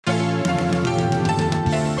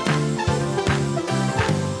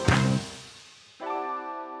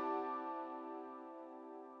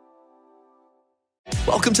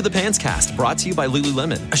 Welcome to the Pants Cast, brought to you by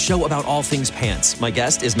Lululemon, a show about all things pants. My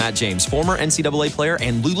guest is Matt James, former NCAA player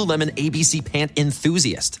and Lululemon ABC pant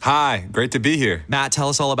enthusiast. Hi, great to be here. Matt, tell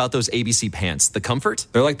us all about those ABC pants. The comfort?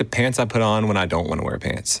 They're like the pants I put on when I don't want to wear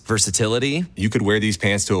pants. Versatility? You could wear these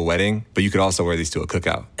pants to a wedding, but you could also wear these to a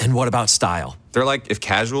cookout. And what about style? They're like if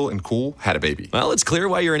casual and cool had a baby. Well, it's clear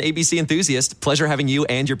why you're an ABC enthusiast. Pleasure having you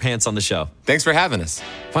and your pants on the show. Thanks for having us.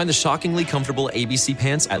 Find the shockingly comfortable ABC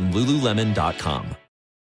pants at Lululemon.com.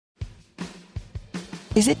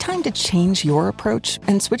 Is it time to change your approach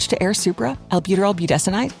and switch to Air Supra, albuterol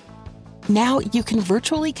budesonide? Now you can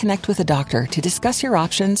virtually connect with a doctor to discuss your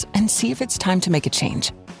options and see if it's time to make a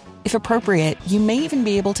change. If appropriate, you may even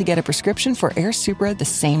be able to get a prescription for Air Supra the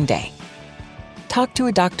same day. Talk to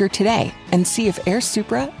a doctor today and see if Air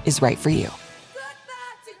Supra is right for you.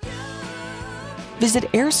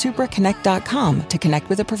 Visit AirSupraConnect.com to connect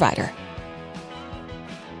with a provider.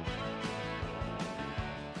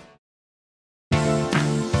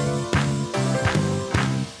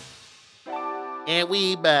 And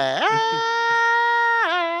we back.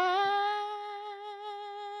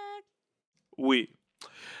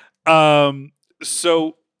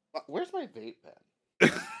 So where's my vape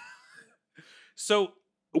pen? So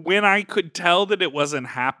when I could tell that it wasn't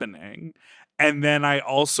happening, and then I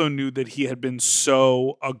also knew that he had been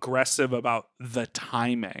so aggressive about the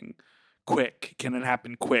timing. Quick. Can it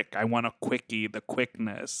happen quick? I want a quickie, the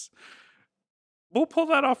quickness. We'll pull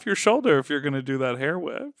that off your shoulder if you're going to do that hair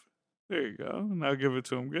whip. There you go. Now give it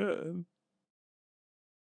to him good.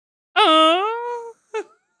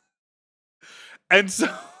 And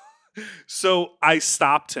so I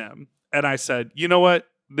stopped him and I said, you know what?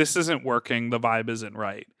 This isn't working. The vibe isn't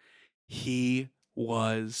right. He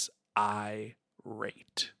was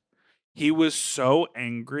irate. He was so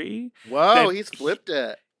angry. Whoa, he's flipped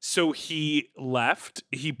it. So he left.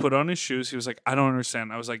 He put on his shoes. He was like, I don't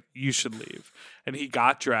understand. I was like, you should leave. And he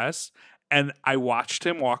got dressed. And I watched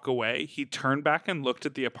him walk away. He turned back and looked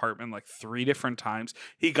at the apartment 3 different times.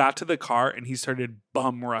 He got to the car and he started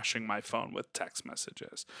bum rushing my phone with text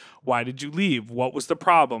messages. Why did you leave? What was the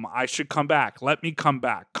problem? I should come back. Let me come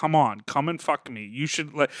back. Come on. Come and fuck me. You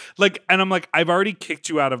should and I'm like, I've already kicked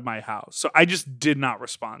you out of my house. So I just did not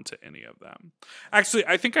respond to any of them. Actually,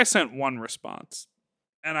 I think I sent one response.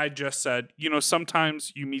 And I just said,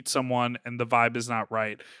 sometimes you meet someone and the vibe is not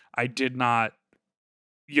right. I did not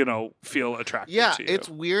feel attracted to you. It's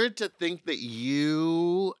weird to think that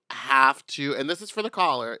you have to, and this is for the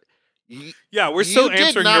caller, Yeah, we're still You did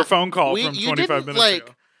answering not- your phone call we- from you 25 didn't, minutes like,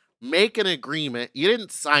 ago. Make an agreement. You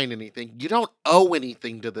didn't sign anything. You don't owe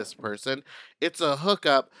anything to this person. It's a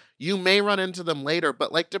hookup. You may run into them later,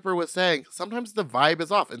 but like Dipper was saying, sometimes the vibe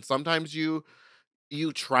is off, and sometimes you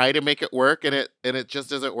try to make it work, and it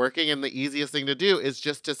just isn't working. And the easiest thing to do is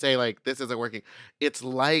just to say like, this isn't working. It's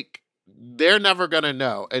like they're never gonna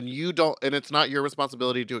know, and you don't. And it's not your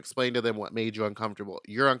responsibility to explain to them what made you uncomfortable.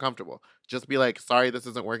 You're uncomfortable. Just be like, sorry, this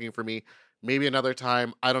isn't working for me. Maybe another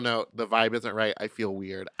time. I don't know. The vibe isn't right. I feel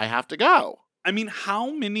weird. I have to go. I mean, how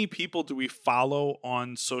many people do we follow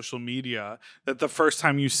on social media that the first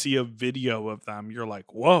time you see a video of them, you're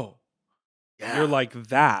like, whoa. Yeah. You're like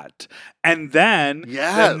that. And then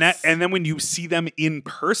Yes. and then when you see them in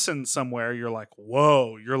person somewhere, you're like,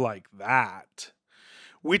 whoa, you're like that.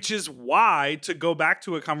 Which is why, to go back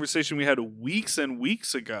to a conversation we had weeks and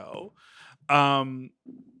weeks ago,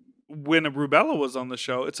 when Rubella was on the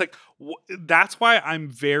show, it's like that's why I'm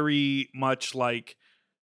very much like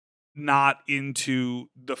not into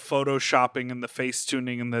the photoshopping and the face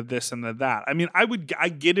tuning and the this and the that. I mean, I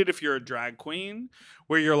get it if you're a drag queen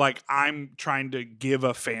where you're like, I'm trying to give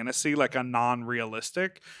a fantasy, like a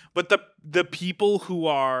non-realistic, but the people who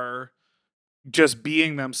are just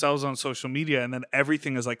being themselves on social media and then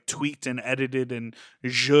everything is like tweaked and edited and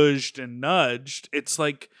zhuzhed and nudged, it's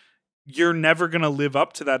like you're never going to live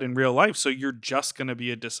up to that in real life, so you're just going to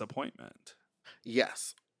be a disappointment.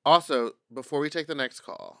 Yes. Also, before we take the next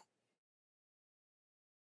call,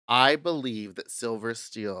 I believe that Silver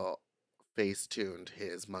Steel face tuned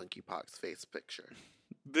his monkeypox face picture.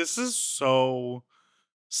 This is so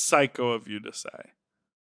psycho of you to say.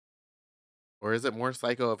 Or is it more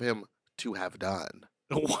psycho of him to have done?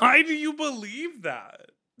 Why do you believe that?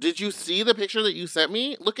 Did you see the picture that you sent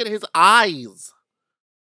me? Look at his eyes.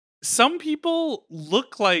 Some people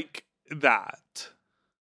look like that.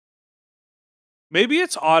 Maybe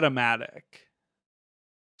it's automatic.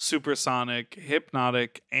 Supersonic,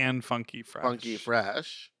 Hypnotic, and Funky Fresh. Funky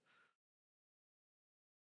Fresh.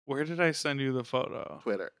 Where did I send you the photo?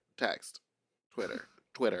 Twitter. Text. Twitter.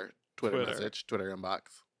 Message. Twitter inbox.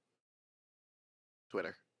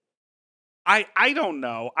 Twitter. I don't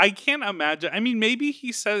know. I can't imagine. I mean, maybe he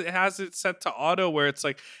has it set to auto where it's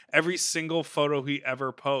like every single photo he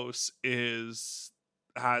ever posts has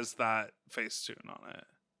that Facetune on it.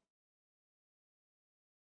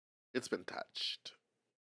 It's been touched.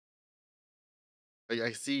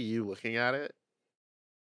 I see you looking at it.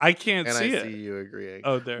 I can't and see I it. see you agreeing.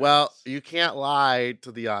 Oh, there. Well, you can't lie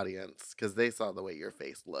to the audience because they saw the way your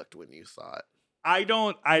face looked when you saw it. I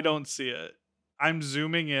don't see it. I'm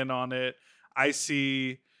zooming in on it. I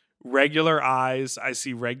see regular eyes. I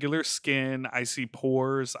see regular skin. I see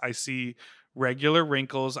pores. I see regular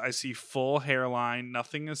wrinkles. I see full hairline.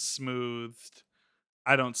 Nothing is smoothed.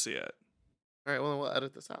 I don't see it. All right, well, we'll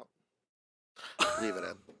edit this out. Leave it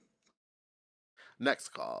in. Next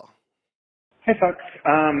call. Hey, folks.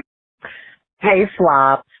 Hey,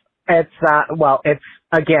 Slop. It's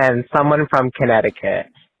again someone from Connecticut,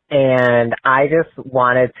 and I just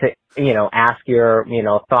wanted to, ask your,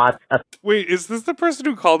 thoughts. Wait, is this the person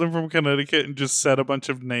who called him from Connecticut and just said a bunch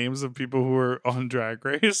of names of people who were on Drag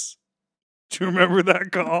Race? Do you remember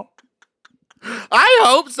that call? I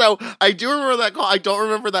hope so. I do remember that call. I don't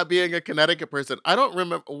remember that being a Connecticut person. I don't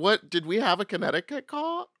remember. Did we have a Connecticut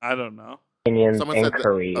call? I don't know. Opinions Someone and said that,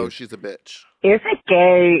 curries. oh, she's a bitch. Is it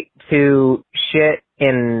gay to shit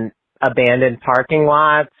in abandoned parking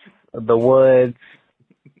lots, the woods,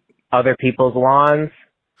 other people's lawns?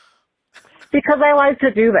 Because I like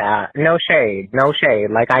to do that. No shade.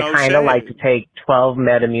 Like, I No kind of shade. like to take 12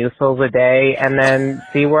 Metamucils a day and then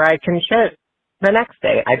see where I can shit the next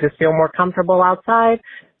day. I just feel more comfortable outside.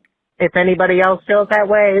 If anybody else feels that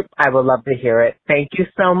way, I would love to hear it. Thank you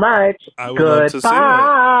so much. I would love to see it.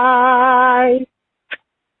 Goodbye.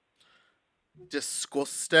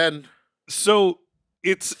 Disgusting. So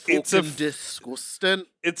it's a Fucking disgusting.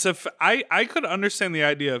 I could understand the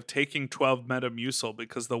idea of taking 12 Metamucil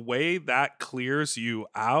because the way that clears you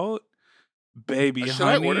out, baby, Should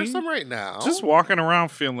honey, I order some right now? just walking around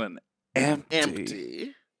feeling empty.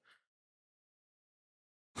 empty.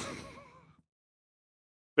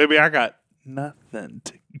 Baby, I got nothing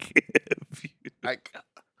to give you.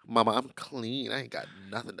 Mama, I'm clean. I ain't got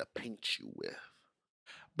nothing to paint you with.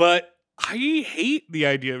 But I hate the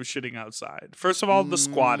idea of shitting outside. First of all, the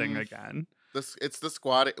squatting again. It's the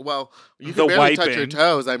squatting. Well, you The can barely touch your wiping.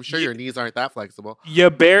 toes. I'm sure your knees aren't that flexible. You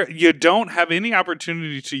don't have any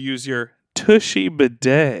opportunity to use your Tushy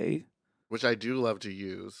bidet. Which I do love to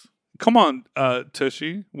use. Come on,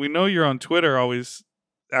 Tushy. We know you're on Twitter always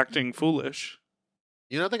acting foolish.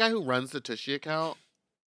 You know the guy who runs the Tushy account?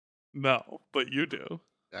 No, but you do.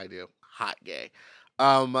 I do. Hot gay.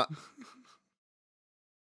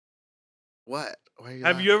 What? Why are you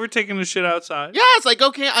Have laughing? you ever taken a shit outside? Yes,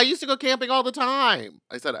 I used to go camping all the time.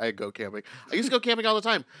 I said I go camping. I used to go camping all the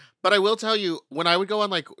time. But I will tell you, when I would go on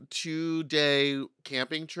like 2-day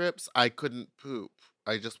camping trips, I couldn't poop.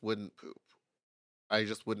 I just wouldn't poop. I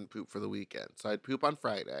just wouldn't poop for the weekend. So I'd poop on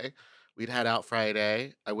Friday. We'd head out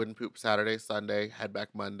Friday. I wouldn't poop Saturday, Sunday, head back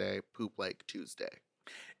Monday, poop like Tuesday.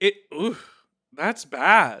 That's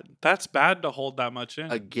bad. That's bad to hold that much in.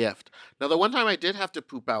 A gift. Now, the one time I did have to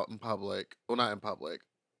poop out in public, well, not in public.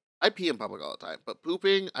 I pee in public all the time, but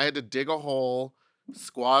pooping, I had to dig a hole,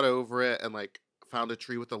 squat over it, and like found a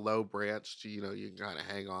tree with a low branch to, you can kind of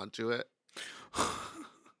hang on to it.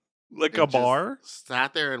 Like And a just bar?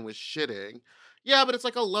 Sat there and was shitting. Yeah, but it's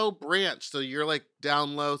like a low branch, so you're like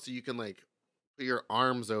down low, so you can like put your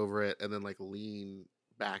arms over it and then like lean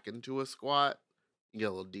back into a squat. You get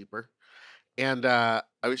a little deeper. And I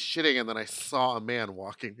was shitting, and then I saw a man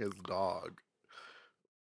walking his dog,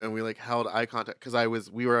 and we like held eye contact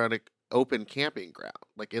because we were on an open camping ground,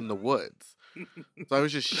 like in the woods. So I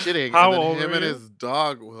was just shitting, How and then old him were and you? his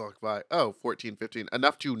dog walked by. Oh, 14, 15,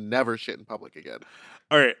 enough to never shit in public again.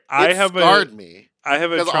 All right, It scarred me I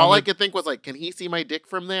have a because all I could think was like, can he see my dick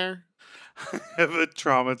from there? I have a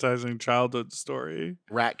traumatizing childhood story.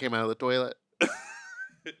 Rat came out of the toilet.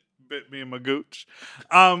 Bit me in my gooch.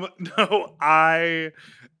 No,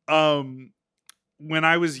 when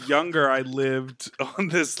I was younger, I lived on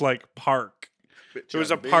this like park. There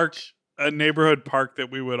was a park, a neighborhood park that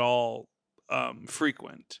we would all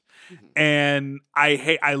frequent. And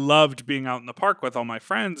I loved being out in the park with all my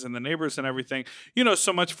friends and the neighbors and everything.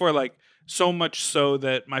 So much so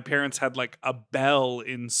that my parents had like a bell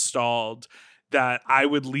installed that I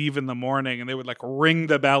would leave in the morning, and they would like ring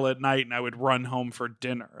the bell at night, and I would run home for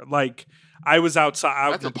dinner. Like I was out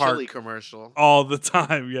That's in the a park chili commercial. all the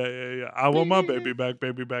time. Yeah. I want my baby back,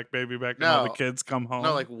 baby back, baby back. And all the No. kids come home.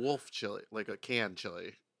 No, like wolf chili, like a canned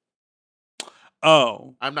chili.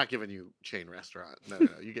 Oh. I'm not giving you chain restaurant. No.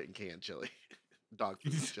 You're getting canned chili. Dog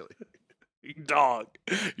food chili. Dog.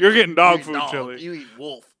 You're getting dog You eat food chili. You eat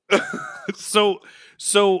wolf. So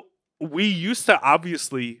we used to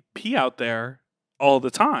obviously pee out there all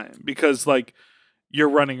the time because like you're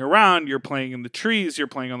running around, you're playing in the trees, you're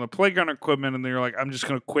playing on the playground equipment, and then you're like, I'm just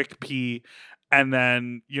gonna quick pee and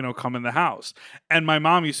then come in the house. And my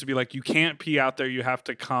mom used to be like, you can't pee out there, you have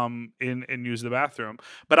to come in and use the bathroom.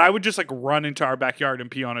 But I would just like run into our backyard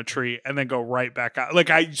and pee on a tree and then go right back out. Like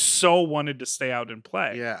I so wanted to stay out and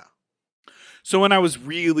play. Yeah. So when I was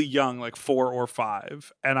really young, like 4 or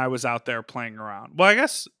 5, and I was out there playing around. Well, I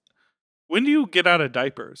guess, when do you get out of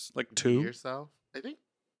diapers? Like 2? Yourself? I think.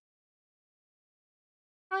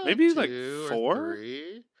 Probably Maybe like 2 or 4?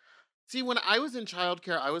 3. See, when I was in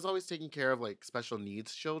childcare, I was always taking care of like special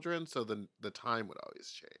needs children, so the time would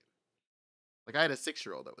always change. Like I had a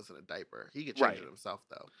 6-year-old that was in a diaper. He could change Right. it himself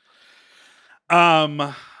though.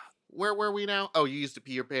 Um, Where were we now? Oh, you used to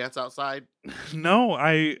pee your pants outside? no,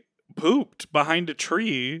 I pooped behind a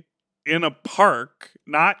tree in a park,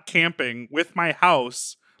 not camping, with my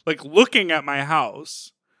house, like looking at my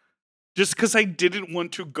house, just because I didn't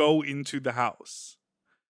want to go into the house.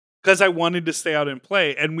 Because I wanted to stay out and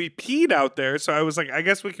play, and we peed out there, so I was like, I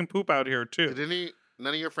guess we can poop out here too. Did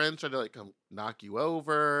none of your friends try to like come knock you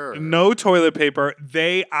over? Or... No toilet paper.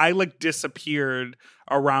 I like disappeared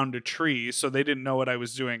around a tree, so they didn't know what I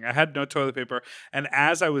was doing. I had no toilet paper, and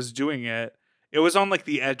as I was doing it, it was on like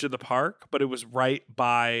the edge of the park, but it was right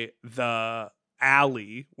by the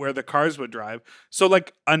alley where the cars would drive. So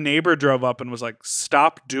like a neighbor drove up and was like,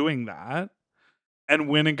 "Stop doing that," and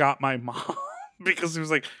went and got my mom. Because he was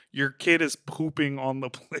like, your kid is pooping on the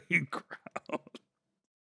playground.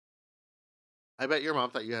 I bet your mom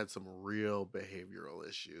thought you had some real behavioral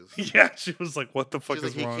issues. Yeah, she was like, what the fuck She's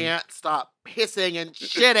is like, wrong? he can't stop pissing and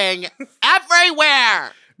shitting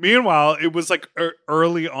everywhere. Meanwhile, it was like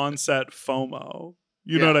early onset FOMO.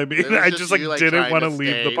 You know what I mean? I just like didn't want to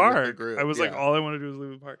leave the park. I was like, all I want to do is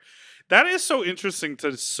leave the park. That is so interesting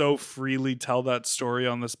to so freely tell that story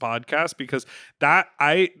on this podcast because that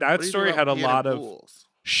story had a lot of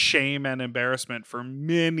shame and embarrassment for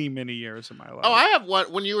many, many years in my life. Oh, I have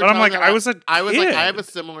one when you were. But I'm like, that, I was like, I have a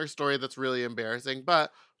similar story that's really embarrassing.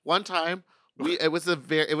 But one time, it was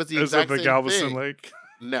the exact same Galveston thing. Lake.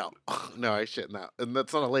 No, I shit now, and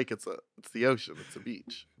that's not a lake. It's the ocean. It's a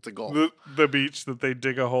beach. It's a gulf. The beach that they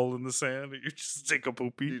dig a hole in the sand and you just take a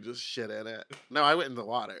poopy. You just shit in it. No, I went in the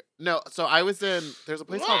water. No, so I was in. There's a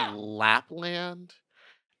place called Lapland,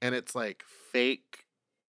 and it's like fake.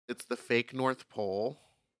 It's the fake North Pole.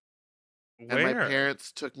 And my Where?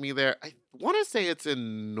 parents took me there. I want to say it's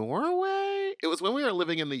in Norway. It was when we were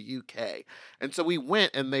living in the UK. And so we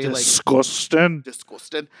went and they Disgusting.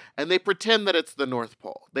 disgusted. And they pretend that it's the North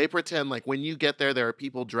Pole. They pretend like when you get there are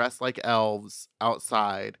people dressed like elves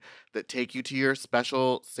outside that take you to your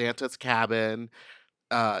special Santa's cabin.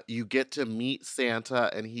 You get to meet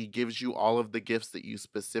Santa and he gives you all of the gifts that you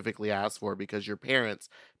specifically asked for because your parents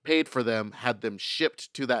paid for them, had them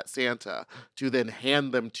shipped to that Santa to then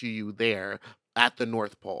hand them to you there at the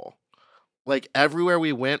North Pole. Like everywhere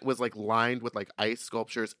we went was like lined with like ice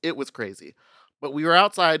sculptures. It was crazy. But we were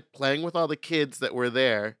outside playing with all the kids that were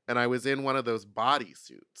there and I was in one of those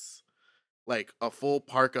bodysuits. Like a full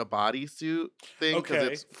parka bodysuit thing because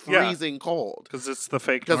it's freezing cold. Because it's the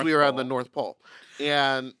fake. Because we were on the North Pole,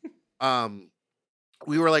 and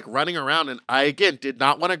we were like running around, and I again did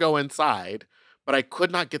not want to go inside, but I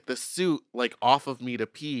could not get the suit like off of me to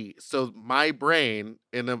pee. So my brain,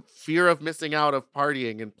 in a fear of missing out of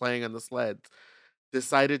partying and playing on the sleds,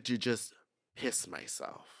 decided to just piss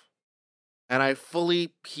myself, and I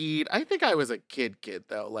fully peed. I think I was a kid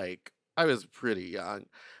though, like I was pretty young.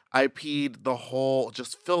 I peed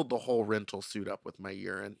just filled the whole rental suit up with my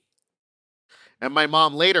urine. And my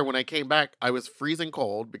mom later, when I came back, I was freezing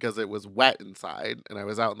cold because it was wet inside and I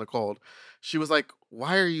was out in the cold. She was like,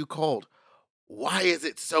 "Why are you cold? Why is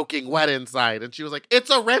it soaking wet inside?" And she was like, "It's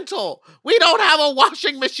a rental. We don't have a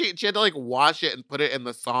washing machine." She had to like wash it and put it in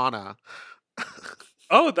the sauna.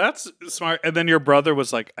 Oh, that's smart. And then your brother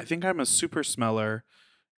was like, "I think I'm a super smeller.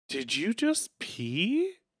 Did you just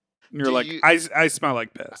pee?" And you're like, I smell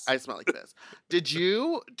like piss. I smell like piss. Do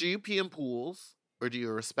you pee in pools or do you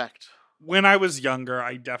respect? When I was younger,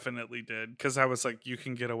 I definitely did because I was like, you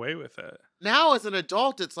can get away with it. Now, as an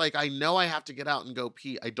adult, it's like I know I have to get out and go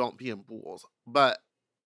pee. I don't pee in pools, but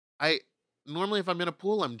I normally if I'm in a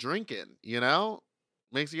pool, I'm drinking. You know,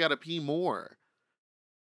 makes you got to pee more.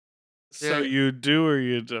 So you do or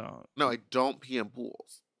you don't? No, I don't pee in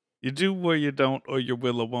pools. You do or you don't, or you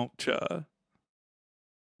will or won't ya.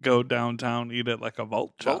 Go downtown, eat it like a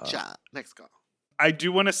vulture. Vulture. Next call. I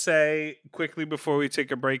do want to say quickly before we take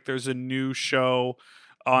a break, there's a new show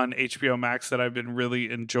on HBO Max that I've been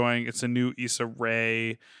really enjoying. It's a new Issa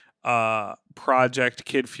Rae project.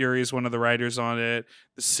 Kid Fury is one of the writers on it.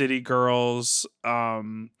 The City Girls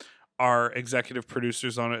are executive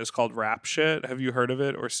producers on it. It's called Rap Shit. Have you heard of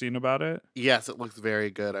it or seen about it? Yes, it looks very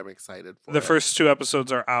good. I'm excited for it. The first 2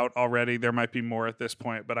 episodes are out already. There might be more at this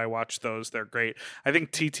point, but I watched those. They're great. I think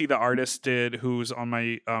TT the artist who's on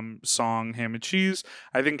my song Ham and Cheese.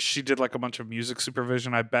 I think she did like a bunch of music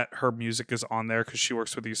supervision. I bet her music is on there because she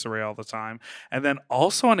works with Issa Rae all the time. And then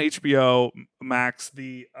also on HBO Max,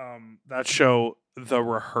 that show The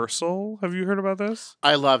Rehearsal. Have you heard about this?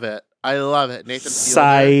 I love it. Nathan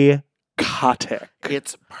Fielder. Psychotic.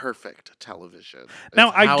 It's perfect television.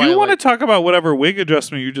 Now, I do want to talk about whatever wig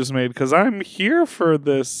adjustment you just made because I'm here for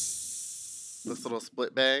this. This little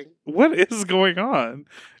split bang. What is going on?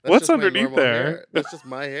 What's underneath there? Hair. That's just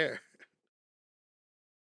my hair.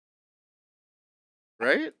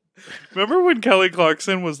 Right? Remember when Kelly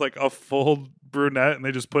Clarkson was like a full brunette and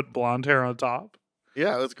they just put blonde hair on top?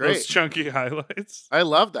 Yeah, it was great. Those chunky highlights. I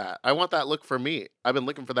love that. I want that look for me. I've been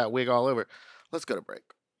looking for that wig all over. Let's go to break.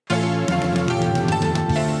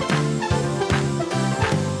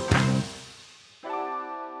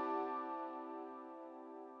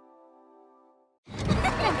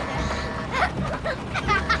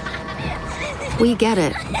 We get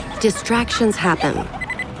it. Distractions happen.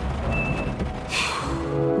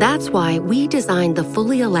 That's why we designed the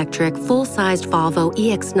fully electric, full-sized Volvo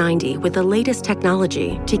EX90 with the latest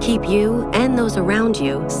technology to keep you and those around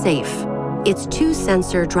you safe. Its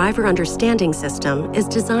 2-sensor driver understanding system is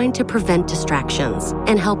designed to prevent distractions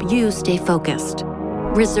and help you stay focused.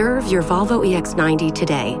 Reserve your Volvo EX90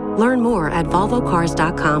 today. Learn more at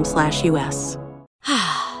volvocars.com/US.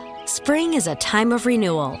 Spring is a time of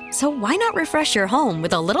renewal, so why not refresh your home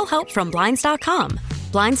with a little help from Blinds.com?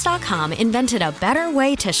 Blinds.com invented a better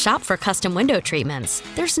way to shop for custom window treatments.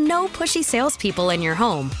 There's no pushy salespeople in your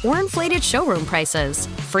home or inflated showroom prices.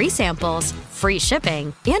 Free samples, free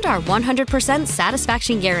shipping, and our 100%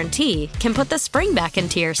 satisfaction guarantee can put the spring back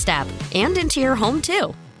into your step and into your home,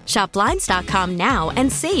 too. Shop Blinds.com now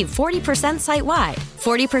and save 40% site-wide.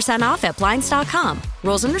 40% off at Blinds.com.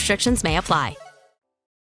 Rules and restrictions may apply.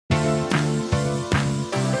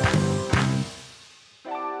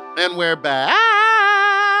 And we're back.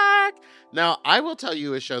 Now, I will tell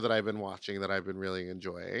you a show that I've been watching that I've been really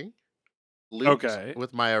enjoying. Loot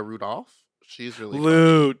with Maya Rudolph. She's really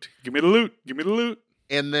Loot. Funny. Give me the loot. Give me the loot.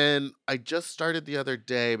 And then I just started the other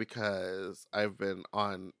day because I've been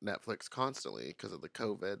on Netflix constantly because of the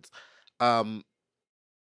COVIDs.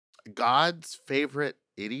 God's Favorite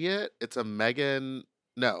Idiot. It's a Melissa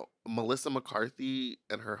McCarthy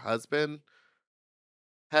and her husband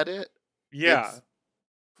had it. Yeah.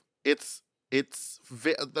 It's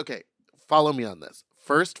okay. Follow me on this.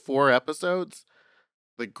 First 4 episodes,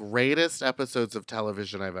 the greatest episodes of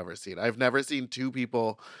television I've ever seen. I've never seen two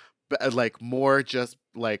people like more just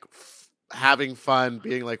like having fun,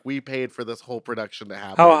 being like, we paid for this whole production to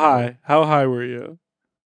happen. How high? How high were you?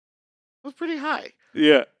 It was pretty high.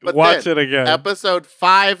 Yeah. But Watch then, it again. Episode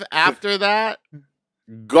 5 after that,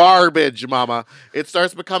 garbage, mama. It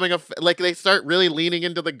starts becoming like they start really leaning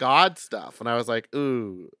into the God stuff. And I was like,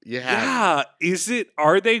 ooh, yeah.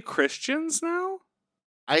 Are they Christians now?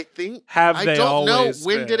 I think I don't know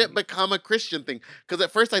when did it become a Christian thing, because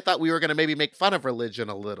at first I thought we were going to maybe make fun of religion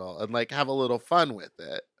a little and like have a little fun with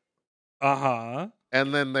it.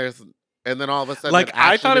 And then all of a sudden, like,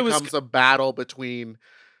 I thought it becomes a battle between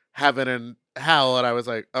heaven and hell, and I was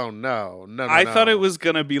like, oh no. I thought it was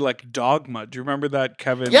gonna be like Dogma. Do you remember that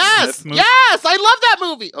Kevin Smith movie? Yes, I love that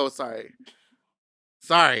movie. Oh, sorry.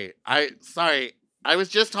 I was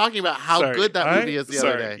just talking about how good that movie is the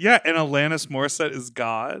other day. Yeah, and Alanis Morissette is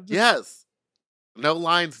God. Yes. No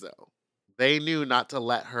lines, though. They knew not to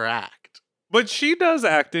let her act. But she does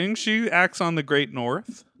acting. She acts on The Great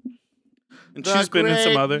North. And she's been in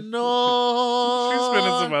some other... She's been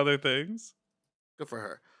in some other things. Good for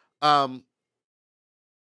her. But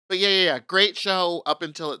yeah. Great show up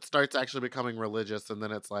until it starts actually becoming religious, and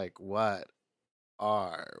then it's like, what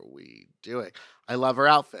are we doing? I love her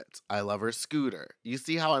outfits. I love her scooter. You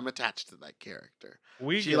see how I'm attached to that character.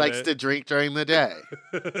 She likes to drink during the day.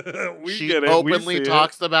 She openly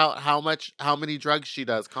talks about how many drugs she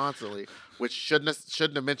does constantly, which shouldn't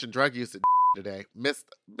have mentioned drug use today. Miss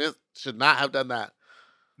should not have done that.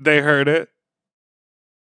 They heard it.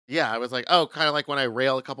 Yeah, I was like, oh, kind of like when I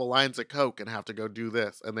rail a couple lines of Coke and have to go do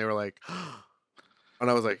this. And they were like, and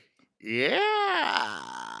I was like, yeah.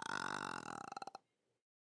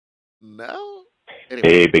 No? Anyway.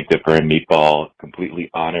 Hey, Big Dipper and Meatball. Completely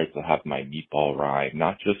honored to have my meatball rhyme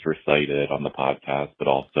not just recited on the podcast, but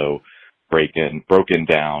also broken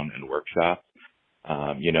down in workshops.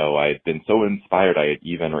 I had been so inspired I had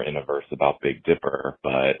even written a verse about Big Dipper,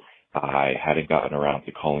 but I hadn't gotten around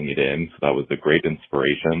to calling it in, so that was a great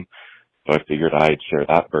inspiration. So I figured I'd share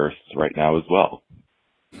that verse right now as well.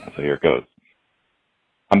 So here it goes.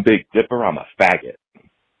 I'm Big Dipper, I'm a faggot,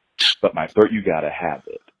 but my throat you gotta have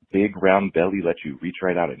it. Big round belly lets you reach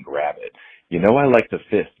right out and grab it. You know I like to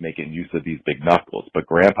fist making use of these big knuckles, but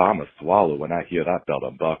Grandpa, I'm a swallow when I hear that belt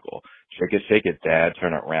unbuckle. Shake it, Dad,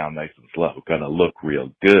 turn it round nice and slow. Gonna look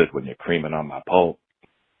real good when you're creaming on my pole.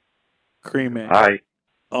 Creaming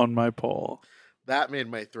on my pole. That made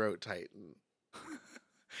my throat tighten.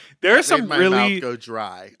 There are some really mouth go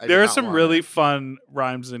dry. There are some really fun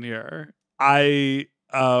rhymes in here. It's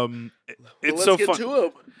let's so get fun.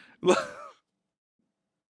 to them.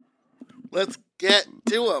 Let's get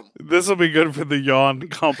to them. This will be good for the yawn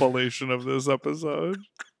compilation of this episode.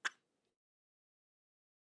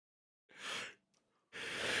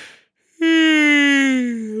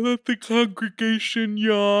 Let the congregation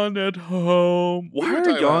yawn at home. Why are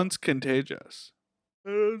yawns contagious? I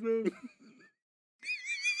don't know.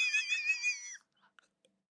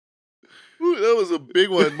 Ooh, that was a big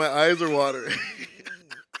one. My eyes are watering.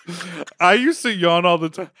 I used to yawn all the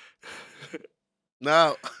time.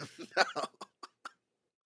 No.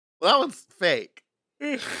 Well, that one's fake.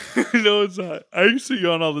 No, it's not. I used to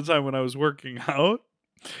yawn all the time when I was working out.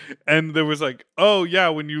 And there was like, oh yeah,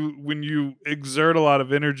 when you exert a lot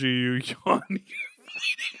of energy, you yawn.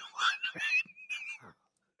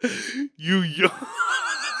 You yawn.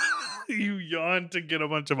 You yawn to get a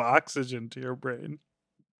bunch of oxygen to your brain.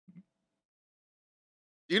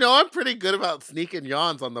 You know, I'm pretty good about sneaking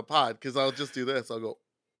yawns on the pod because I'll just do this. I'll go.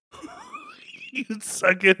 You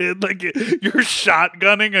suck it in like you're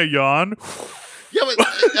shotgunning a yawn. Yeah, but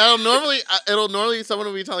it'll normally someone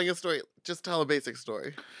will be telling a story. Just tell a basic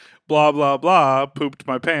story. Blah blah blah. Pooped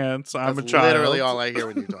my pants. I'm a child. Literally all I hear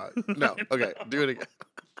when you talk. No, okay, do it again.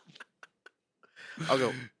 I'll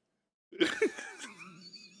go.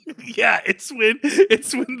 Yeah, it's when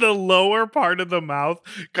the lower part of the mouth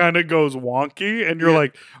kind of goes wonky, and you're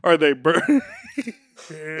like, "Are they burning?"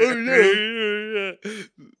 Oh no.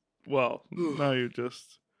 Well, now you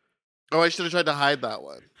just. Oh, I should have tried to hide that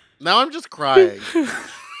one. Now I'm just crying.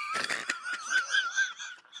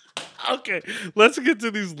 Okay, let's get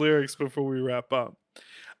to these lyrics before we wrap up.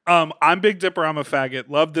 I'm Big Dipper, I'm a faggot.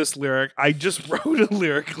 Love this lyric. I just wrote a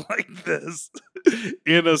lyric like this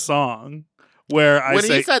in a song where when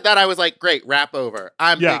he said that, I was like, great, rap over.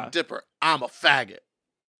 I'm Big Dipper, I'm a faggot.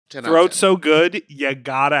 10 Throat so good, you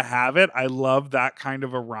gotta have it. I love that kind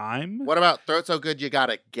of a rhyme. What about throat so good you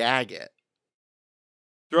gotta gag it?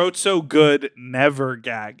 Throat so good, never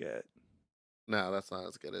gag it. No, that's not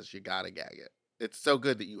as good as you gotta gag it. It's so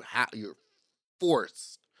good that you're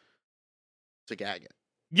forced to gag it.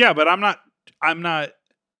 Yeah, but I'm not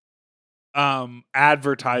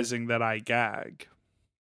advertising that I gag.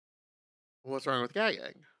 What's wrong with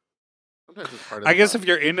gagging? Sometimes it's part of I guess if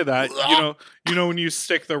you're into that, you know when you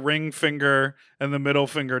stick the ring finger and the middle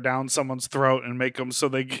finger down someone's throat and make them so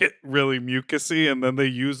they get really mucusy, and then they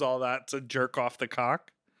use all that to jerk off the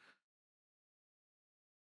cock.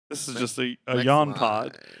 This is just a yawn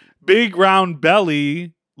pod. Big round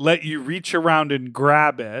belly, let you reach around and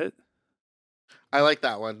grab it. I like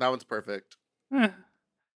that one. That one's perfect.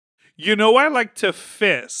 You know, I like to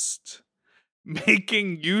fist,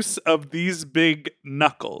 making use of these big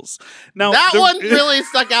knuckles. Now that one really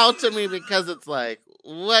stuck out to me because it's like,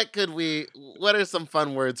 what are some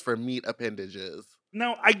fun words for meat appendages?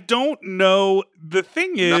 Now, I don't know. The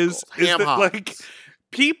thing is that like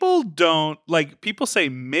people say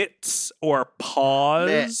mitts or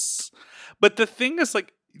paws, but the thing is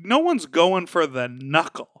like no one's going for the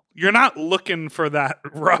knuckle. You're not looking for that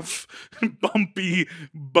rough, bumpy,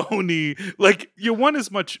 bony, like you want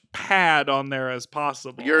as much pad on there as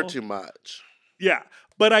possible. You're too much. Yeah.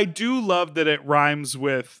 But I do love that it rhymes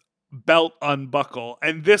with belt unbuckle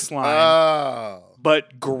and this line.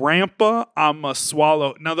 But Grandpa, I'm a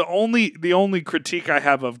swallow. Now the only critique I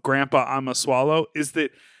have of Grandpa, I'm a swallow is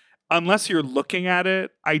that unless you're looking at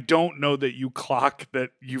it, I don't know that you clock that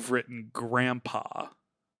you've written Grandpa.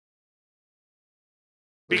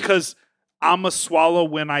 Because I'm a swallow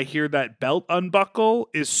when I hear that belt unbuckle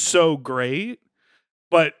is so great,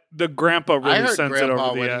 but the Grandpa really sends it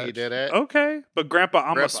over the edge. He did it. Okay, but Grandpa,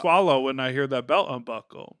 I'm a swallow when I hear that belt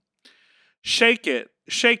unbuckle. Shake it,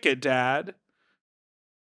 Dad.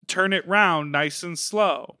 Turn it round nice and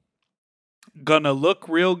slow. Gonna look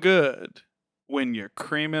real good when you're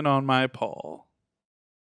creaming on my pole.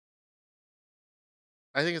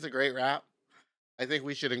 I think it's a great rap. I think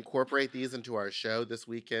we should incorporate these into our show this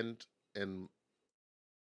weekend in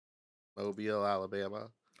Mobile, Alabama.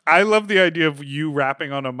 I love the idea of you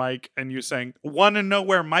rapping on a mic and you saying, "Want to know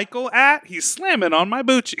where Michael at? He's slamming on my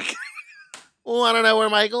Bucci." Want to know where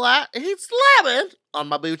Michael at? He's slamming on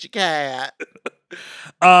my Bucci cat.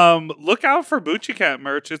 Look out for Bucci Cat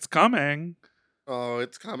merch. It's coming. Oh,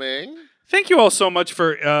 it's coming. Thank you all so much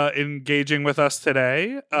for engaging with us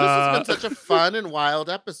today. This has been such a fun and wild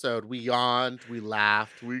episode. We yawned, we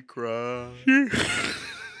laughed, we cried. You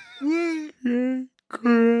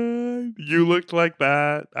looked like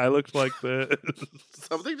that. I looked like this.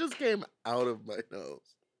 Something just came out of my nose.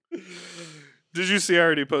 Did you see I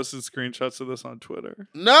already posted screenshots of this on Twitter?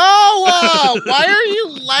 No! Why are you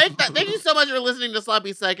like that? Thank you so much for listening to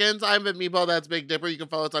Sloppy Seconds. I'm at Meatball, that's Big Dipper. You can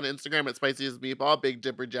follow us on Instagram at Spiciest Meatball, Big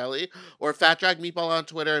Dipper Jelly, or Fat Drag Meatball on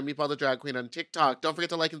Twitter and Meatball the Drag Queen on TikTok. Don't forget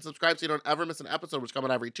to like and subscribe so you don't ever miss an episode, which come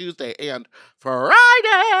out every Tuesday and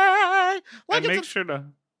Friday. And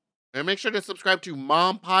make sure to subscribe to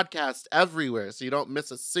Mom Podcast everywhere so you don't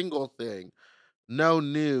miss a single thing. No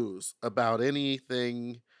news about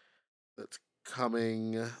anything that's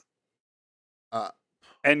coming up.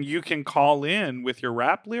 And you can call in with your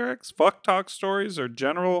rap lyrics, fuck talk stories, or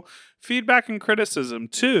general feedback and criticism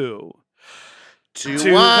to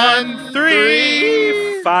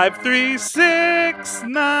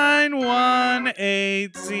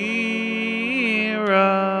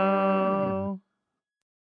 213-536-9180.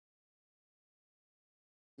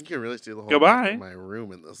 You can really see the whole Goodbye. Of my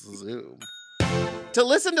room in this Zoom. To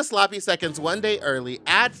listen to Sloppy Seconds one day early,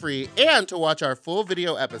 ad-free, and to watch our full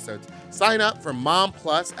video episodes, sign up for Mom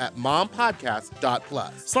Plus at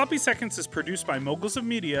mompodcast.plus. Sloppy Seconds is produced by Moguls of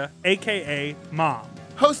Media, a.k.a. Mom.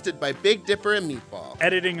 Hosted by Big Dipper and Meatball.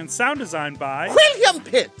 Editing and sound design by William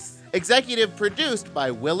Pitts. Executive produced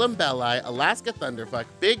by Willem Belli, Alaska Thunderfuck,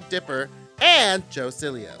 Big Dipper, and Joe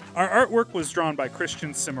Cilio. Our artwork was drawn by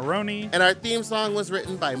Christian Cimarroni. And our theme song was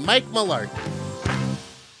written by Mike Malarkey.